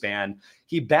wingspan,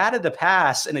 he batted the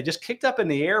pass, and it just kicked up in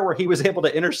the air where he was able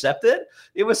to intercept it.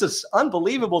 It was this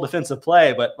unbelievable defensive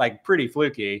play, but like pretty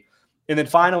fluky. And then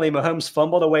finally, Mahomes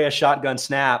fumbled away a shotgun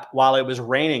snap while it was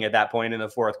raining at that point in the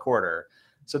 4th quarter.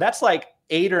 So that's like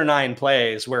 8 or 9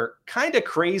 plays where kind of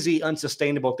crazy,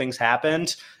 unsustainable things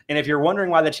happened. And if you're wondering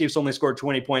why the Chiefs only scored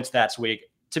 20 points that week,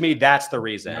 to me, that's the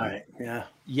reason. Right. Yeah.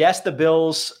 Yes, the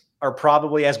Bills are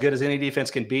probably as good as any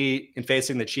defense can be in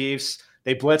facing the Chiefs.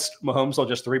 They blitzed Mahomes on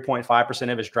just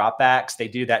 3.5% of his dropbacks. They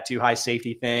do that too high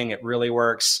safety thing. It really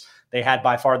works. They had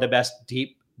by far the best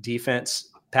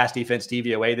pass defense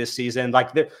DVOA this season.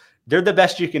 Like they're the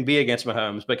best you can be against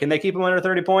Mahomes, but can they keep him under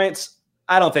 30 points?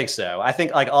 I don't think so. I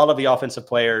think like all of the offensive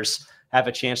players have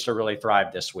a chance to really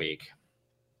thrive this week.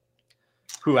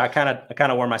 I kind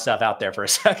of wore myself out there for a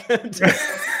second.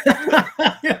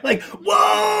 You're like,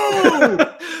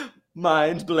 whoa,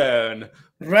 mind blown.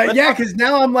 Right. Yeah. Cause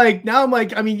now I'm like,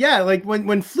 I mean, yeah, like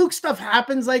when fluke stuff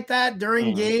happens like that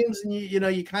during games and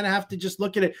you kind of have to just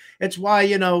look at it. It's why,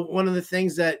 one of the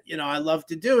things that, I love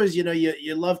to do is,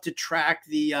 you love to track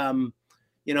the,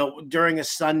 during a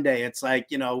Sunday, it's like,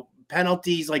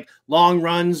 penalties, like long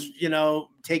runs,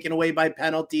 taken away by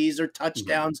penalties or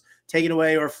touchdowns taken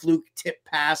away or fluke tip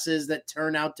passes that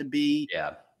turn out to be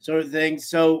sort of thing.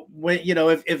 So when,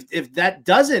 if that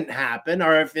doesn't happen,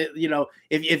 or if it,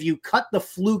 if you cut the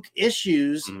fluke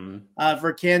issues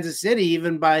for Kansas City,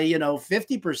 even by,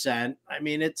 50%, I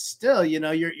mean, it's still,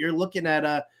 you're looking at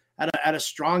a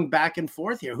strong back and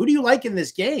forth here. Who do you like in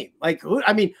this game? Like,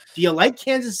 do you like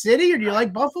Kansas City or do you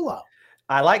like Buffalo?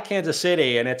 I like Kansas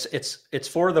City, and it's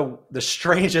for the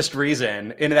strangest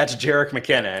reason, and that's Jerick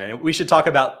McKinnon. And we should talk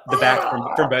about the back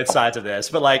from both sides of this.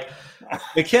 But like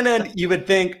McKinnon, you would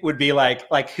think would be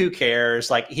like who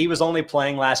cares? Like he was only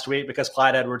playing last week because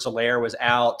Clyde Edwards-Helaire was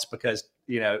out because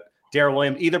Darrell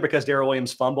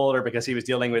Williams fumbled or because he was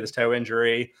dealing with his toe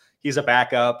injury. He's a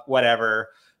backup, whatever.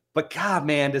 But God,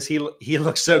 man, does he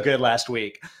look so good last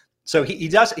week? So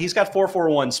he's got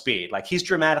 4.41 speed. Like he's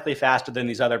dramatically faster than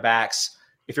these other backs.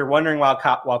 If you're wondering why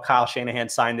Kyle Shanahan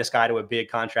signed this guy to a big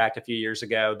contract a few years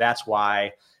ago, that's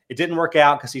why. It didn't work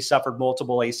out because he suffered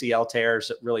multiple ACL tears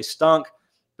that really stunk,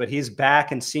 but he's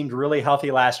back and seemed really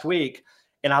healthy last week.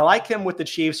 And I like him with the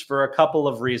Chiefs for a couple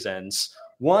of reasons.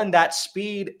 One, that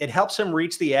speed, it helps him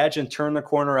reach the edge and turn the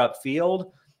corner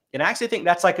upfield. And I actually think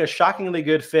that's like a shockingly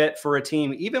good fit for a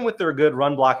team, even with their good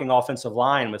run blocking offensive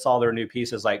line, with all their new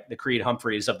pieces like the Creed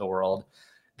Humphreys of the world.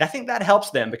 I think that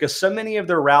helps them because so many of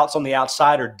their routes on the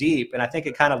outside are deep. And I think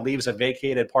it kind of leaves a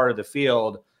vacated part of the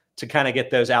field to kind of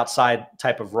get those outside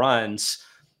type of runs.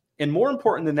 And more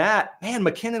important than that, man,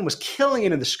 McKinnon was killing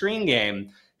it in the screen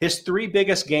game. His 3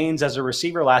 biggest gains as a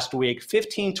receiver last week,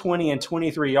 15, 20, and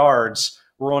 23 yards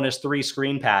were on his 3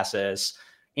 screen passes.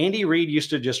 Andy Reid used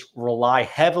to just rely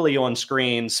heavily on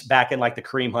screens back in like the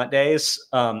Kareem Hunt days,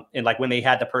 and like when they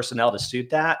had the personnel to suit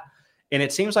that. And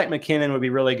it seems like McKinnon would be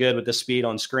really good with the speed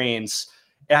on screens.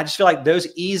 And I just feel like those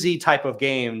easy type of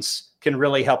games can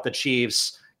really help the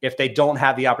Chiefs if they don't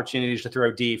have the opportunities to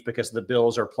throw deep because the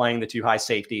Bills are playing the two high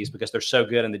safeties because they're so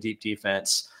good in the deep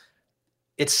defense.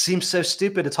 It seems so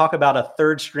stupid to talk about a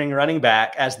third string running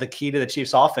back as the key to the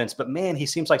Chiefs offense, but man, he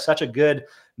seems like such a good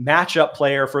matchup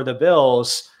player for the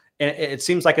Bills. And it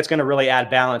seems like it's going to really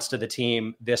add balance to the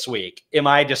team this week. Am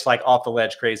I just like off the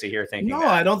ledge crazy here thinking No, that?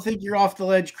 I don't think you're off the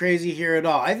ledge crazy here at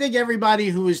all. I think everybody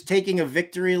who was taking a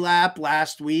victory lap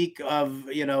last week of,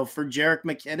 for Jerick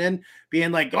McKinnon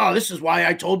being like, oh, this is why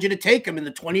I told you to take him in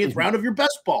the 20th round of your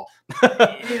best ball.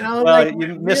 Well, like,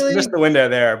 you missed the window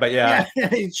there, but yeah.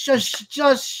 It's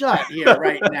just shut here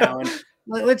right now. And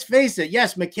let's face it.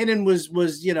 Yes, McKinnon was,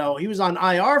 he was on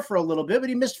IR for a little bit,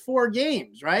 but he missed 4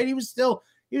 games, right? He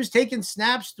was taking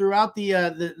snaps throughout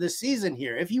the season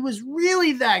here. If he was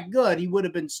really that good, he would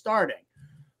have been starting.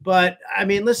 But I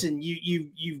mean, listen,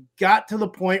 you've got to the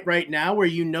point right now where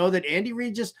that Andy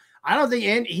Reid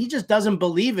he just doesn't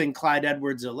believe in Clyde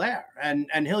Edwards-Helaire,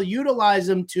 and he'll utilize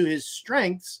him to his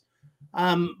strengths.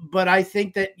 But I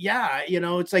think that,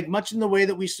 it's like much in the way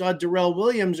that we saw Darrell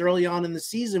Williams early on in the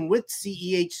season with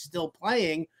CEH still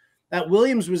playing, that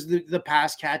Williams was the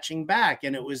pass catching back,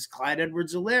 and it was Clyde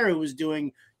Edwards-Helaire who was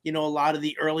doing, a lot of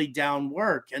the early down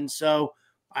work. And so,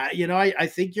 I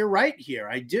think you're right here.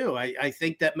 I do. I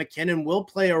think that McKinnon will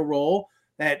play a role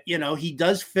that, he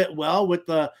does fit well with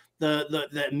the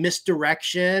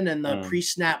misdirection and the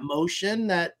pre-snap motion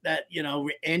that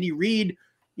Andy Reid,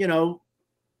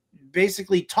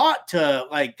 basically taught to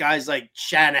like guys like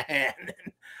Shanahan.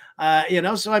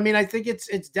 So I mean, I think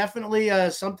it's definitely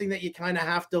something that you kind of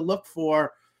have to look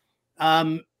for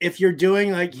if you're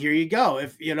doing, like, here you go.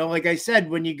 If like I said,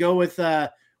 when you go with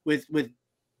FanDuel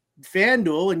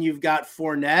and you've got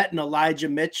Fournette and Elijah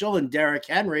Mitchell and Derrick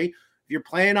Henry, if you're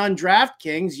playing on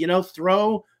DraftKings,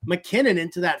 throw McKinnon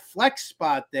into that flex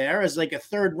spot there as like a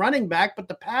third running back, but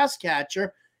the pass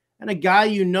catcher and a guy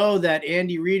that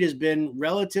Andy Reid has been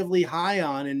relatively high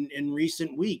on in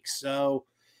recent weeks. So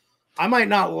I might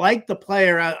not like the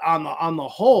player on the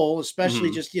whole,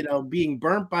 especially just, being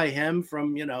burnt by him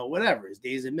from, whatever, his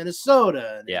days in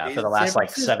Minnesota. Yeah, for the last like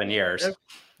 7 years.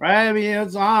 Right. I mean,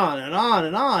 it's on and on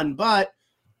and on. But,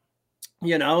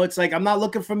 it's like I'm not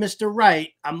looking for Mr. Right.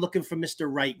 I'm looking for Mr.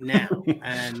 Right now.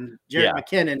 And Jerick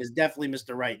McKinnon is definitely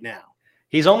Mr. Right now.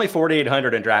 He's only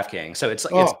 4,800 in DraftKings. So it's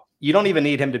you don't even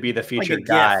need him to be the featured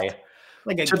guy.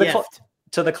 Like a gift.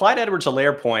 To the Clyde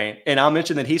Edwards-Helaire point, and I'll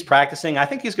mention that he's practicing. I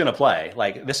think he's going to play.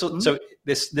 Like this, so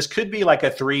this could be like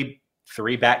a three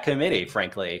back committee,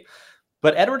 frankly.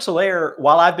 But Edwards-Helaire,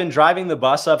 while I've been driving the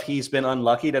bus of he's been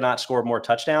unlucky to not score more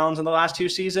touchdowns in the last 2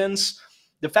 seasons,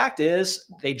 the fact is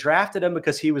they drafted him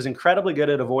because he was incredibly good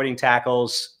at avoiding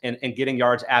tackles and getting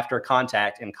yards after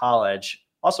contact in college.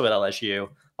 Also at LSU,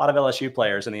 a lot of LSU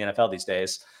players in the NFL these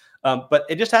days. But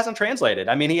it just hasn't translated.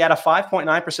 I mean, he had a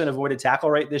 5.9% avoided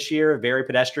tackle rate this year, very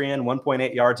pedestrian,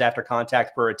 1.8 yards after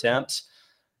contact per attempt.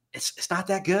 It's not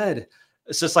that good.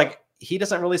 It's just like he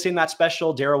doesn't really seem that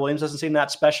special. Darrell Williams doesn't seem that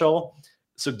special.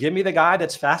 So give me the guy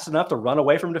that's fast enough to run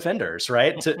away from defenders,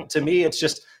 right? To me,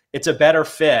 it's a better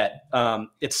fit.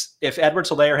 It's if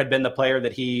Edwards-Helaire had been the player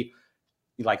that he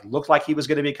looked like he was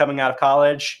going to be coming out of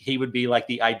college, he would be like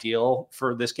the ideal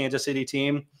for this Kansas City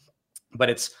team. But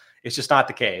it's just not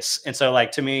the case. And so,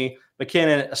 to me,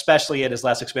 McKinnon, especially at his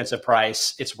less expensive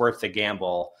price, it's worth the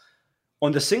gamble.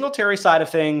 On the Singletary side of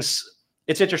things,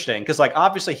 it's interesting because,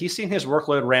 obviously he's seen his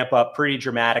workload ramp up pretty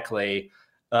dramatically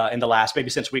in the last, maybe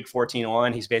since week 14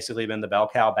 on. He's basically been the bell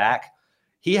cow back.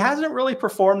 He hasn't really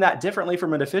performed that differently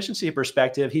from an efficiency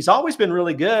perspective. He's always been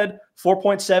really good,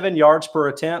 4.7 yards per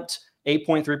attempt,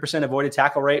 8.3% avoided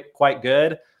tackle rate, quite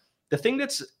good. The thing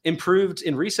that's improved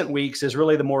in recent weeks is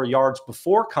really the more yards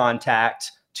before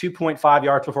contact, 2.5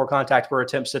 yards before contact per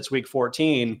attempt since week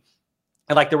 14.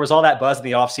 And there was all that buzz in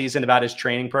the offseason about his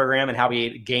training program and how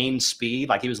he gained speed.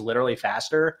 He was literally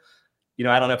faster.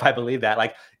 I don't know if I believe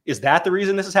that. Is that the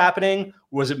reason this is happening?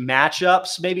 Was it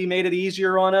matchups maybe made it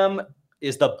easier on him?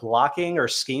 Is the blocking or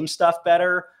scheme stuff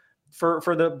better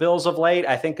for the Bills of late?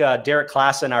 I think Derek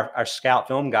Klassen, our scout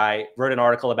film guy, wrote an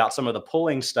article about some of the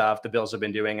pulling stuff the Bills have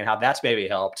been doing and how that's maybe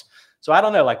helped. So I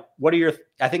don't know, what are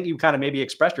I think you kind of maybe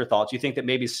expressed your thoughts. You think that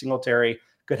maybe Singletary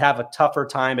could have a tougher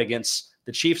time against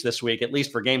the Chiefs this week, at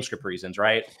least for game script reasons,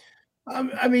 right?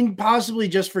 I mean, possibly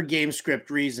just for game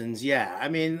script reasons. Yeah. I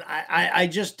mean, I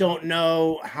just don't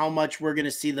know how much we're going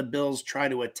to see the Bills try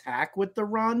to attack with the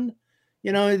run.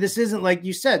 this isn't like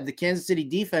you said, the Kansas City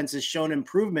defense has shown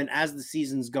improvement as the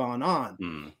season's gone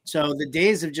on. So the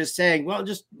days of just saying, well,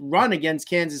 just run against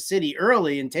Kansas City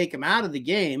early and take them out of the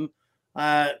game,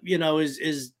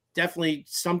 is definitely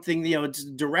something, it's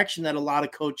a direction that a lot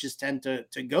of coaches tend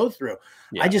to go through.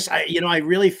 Yeah. I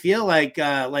really feel like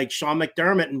Sean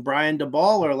McDermott and Brian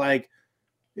Daboll are like,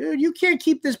 dude, you can't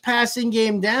keep this passing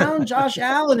game down. Josh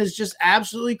Allen is just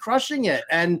absolutely crushing it.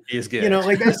 And, he's good.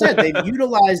 Like I said, they've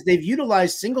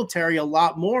utilized Singletary a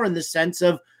lot more in the sense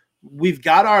of we've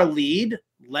got our lead.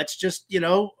 Let's just,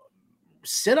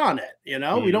 sit on it.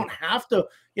 We don't have to,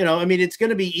 it's going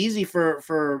to be easy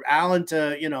for Allen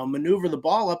to, maneuver the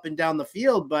ball up and down the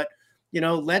field, but,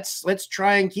 let's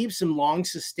try and keep some long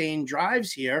sustained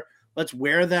drives here. Let's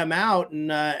wear them out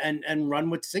and run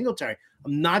with Singletary.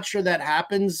 I'm not sure that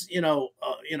happens,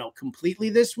 completely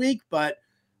this week, but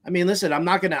I mean, listen, I'm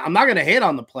not gonna hate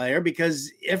on the player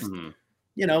because if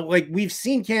we've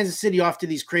seen Kansas City off to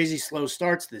these crazy slow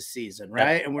starts this season,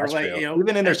 right? And we're like,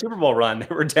 even in their Super Bowl run, they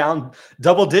were down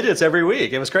double digits every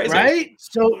week. It was crazy, right?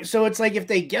 So it's like if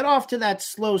they get off to that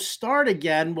slow start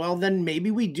again, well, then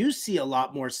maybe we do see a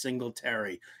lot more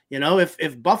Singletary.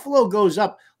 If Buffalo goes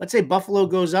up, let's say Buffalo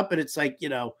goes up and it's like,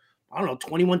 I don't know,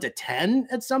 21-10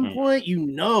 at some point,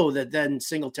 that then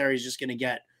Singletary is just going to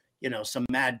get, some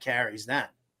mad carries then.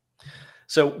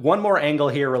 So one more angle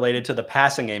here related to the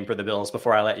passing game for the Bills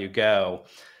before I let you go.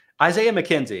 Isaiah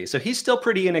McKenzie. So he's still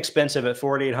pretty inexpensive at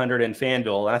 4,800 in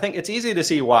FanDuel. And I think it's easy to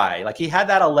see why. Like he had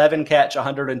that 11 catch,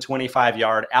 125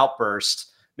 yard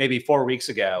outburst maybe 4 weeks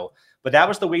ago, but that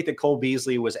was the week that Cole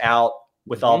Beasley was out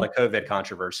with all the COVID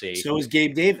controversy. So was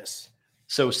Gabe Davis.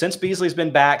 So since Beasley's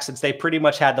been back, since they pretty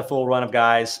much had the full run of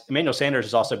guys, Emmanuel Sanders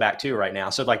is also back too right now.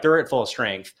 So like they're at full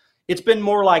strength. It's been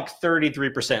more like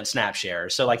 33% snap share.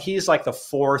 So like he's like the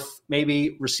fourth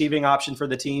maybe receiving option for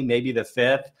the team, maybe the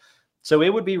fifth. So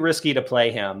it would be risky to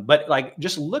play him. But like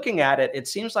just looking at it, it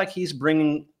seems like he's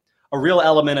bringing a real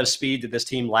element of speed that this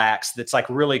team lacks that's like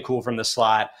really cool from the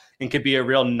slot and could be a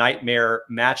real nightmare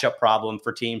matchup problem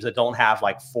for teams that don't have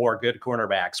like four good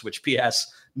cornerbacks, which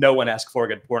PS, no one has four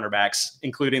good cornerbacks,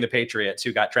 including the Patriots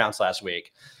who got trounced last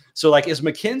week. So like, is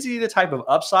McKenzie the type of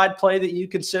upside play that you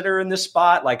consider in this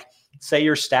spot? Like say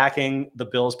you're stacking the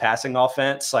Bills passing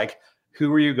offense, like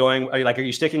who are you going? Are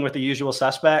you sticking with the usual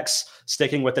suspects,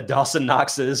 sticking with the Dawson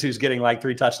Knoxes, who's getting like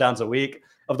 3 touchdowns a week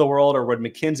of the world, or would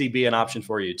McKenzie be an option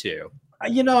for you too?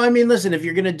 Listen, if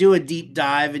you're going to do a deep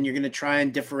dive and you're going to try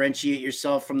and differentiate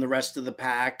yourself from the rest of the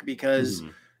pack, because,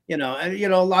 a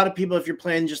lot of people, if you're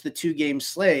playing just the 2-game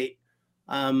slate,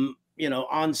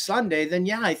 on Sunday, then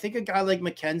yeah, I think a guy like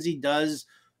McKenzie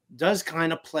does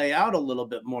kind of play out a little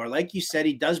bit more. Like you said,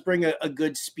 he does bring a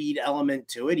good speed element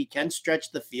to it. He can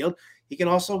stretch the field. He can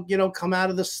also, come out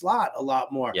of the slot a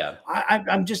lot more. Yeah.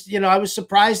 I'm just, I was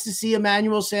surprised to see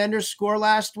Emmanuel Sanders score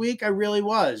last week. I really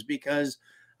was, because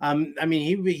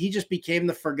he just became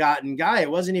the forgotten guy.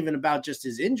 It wasn't even about just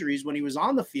his injuries. When he was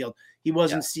on the field, he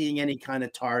wasn't seeing any kind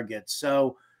of targets.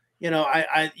 So,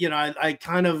 I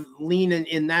kind of lean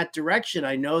in that direction.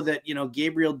 I know that,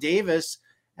 Gabriel Davis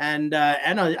and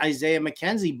Isaiah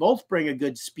McKenzie both bring a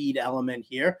good speed element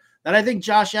here that I think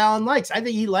Josh Allen likes. I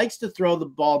think he likes to throw the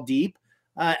ball deep,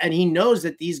 and he knows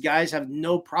that these guys have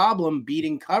no problem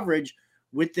beating coverage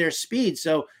with their speed.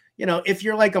 So, if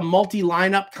you're like a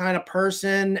multi-lineup kind of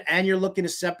person and you're looking to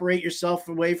separate yourself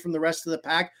away from the rest of the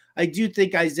pack, I do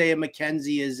think Isaiah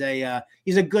McKenzie is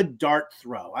he's a good dart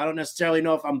throw. I don't necessarily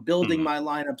know if I'm building my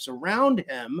lineups around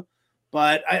him,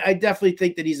 but I definitely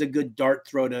think that he's a good dart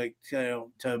throw to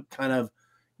kind of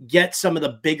get some of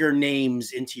the bigger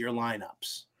names into your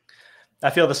lineups. I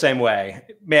feel the same way,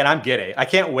 man. I'm giddy. I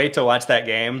can't wait to watch that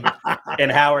game.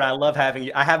 And Howard, I love having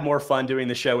you. I have more fun doing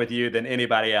the show with you than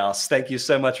anybody else. Thank you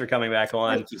so much for coming back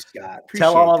on. Thank you, Scott.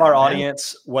 Tell all of our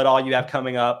audience what all you have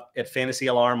coming up at Fantasy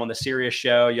Alarm on the Sirius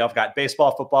show. Y'all have got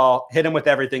baseball, football. Hit them with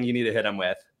everything you need to hit them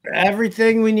with.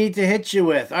 Everything we need to hit you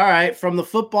with. All right. From the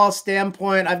football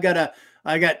standpoint, I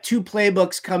got 2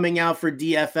 playbooks coming out for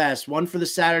DFS. One for the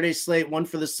Saturday slate, one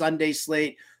for the Sunday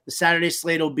slate. The Saturday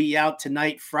slate will be out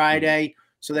tonight, Friday,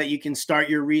 so that you can start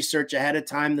your research ahead of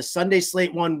time. The Sunday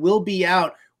slate one will be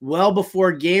out well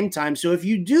before game time. So if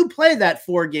you do play that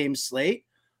 4-game slate,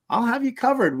 I'll have you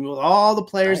covered with all the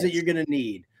players that you're going to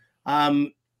need.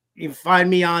 You can find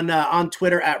me on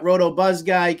Twitter at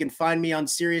RotoBuzzGuy. You can find me on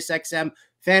SiriusXM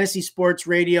Fantasy Sports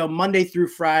Radio Monday through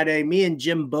Friday. Me and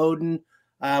Jim Bowden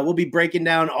we'll be breaking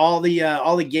down all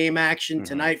the game action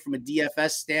tonight from a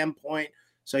DFS standpoint.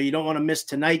 So you don't want to miss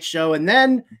tonight's show. And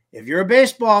then if you're a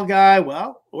baseball guy,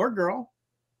 or girl,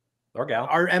 or gal.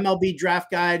 Our MLB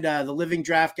draft guide, the living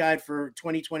draft guide for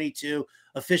 2022,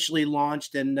 officially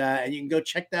launched, and you can go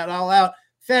check that all out.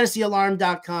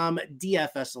 FantasyAlarm.com,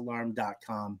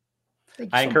 DFSAlarm.com.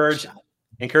 I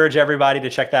encourage everybody to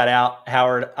check that out.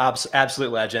 Howard,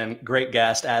 absolute legend, great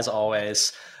guest as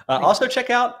always. Also check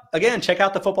out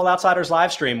the Football Outsiders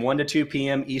live stream, 1 to 2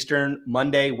 p.m. Eastern,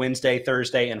 Monday, Wednesday,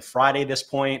 Thursday, and Friday this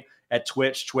point at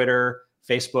Twitch, Twitter,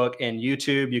 Facebook, and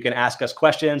YouTube. You can ask us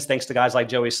questions. Thanks to guys like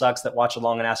Joey Sucks that watch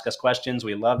along and ask us questions.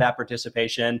 We love that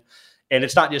participation. And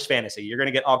it's not just fantasy. You're going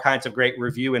to get all kinds of great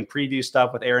review and preview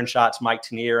stuff with Aaron Schatz, Mike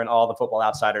Tanier, and all the Football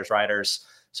Outsiders writers.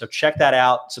 So check that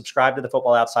out. Subscribe to the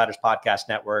Football Outsiders Podcast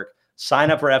Network.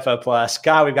 Sign up for FO Plus.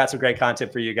 God, we've got some great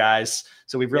content for you guys.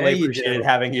 So we've really appreciated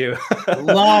having you.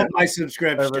 Love my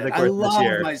subscription. Over the course of this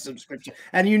year. My subscription.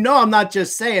 And I'm not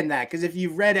just saying that, because if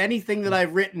you've read anything that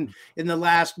I've written in the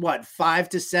last, 5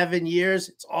 to 7 years,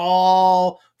 it's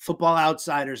all Football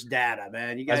Outsiders data,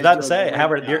 man. You guys, I was about to say,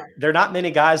 Howard, there are not many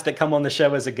guys that come on the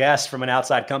show as a guest from an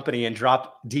outside company and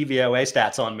drop DVOA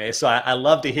stats on me. So I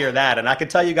love to hear that. And I can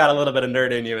tell you got a little bit of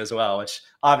nerd in you as well, which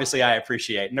obviously I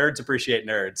appreciate. Nerds appreciate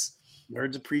nerds.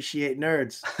 Nerds appreciate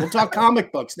nerds. We'll talk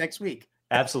comic books next week.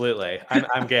 Absolutely.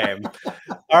 I'm game.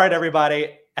 All right,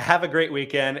 everybody. Have a great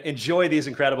weekend. Enjoy these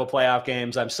incredible playoff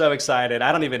games. I'm so excited.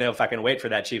 I don't even know if I can wait for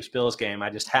that Chiefs-Bills game. I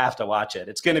just have to watch it.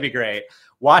 It's going to be great.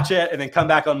 Watch it and then come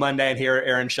back on Monday and hear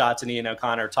Aaron Schatz and Ian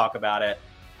O'Connor talk about it.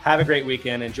 Have a great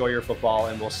weekend. Enjoy your football,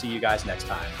 and we'll see you guys next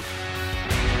time.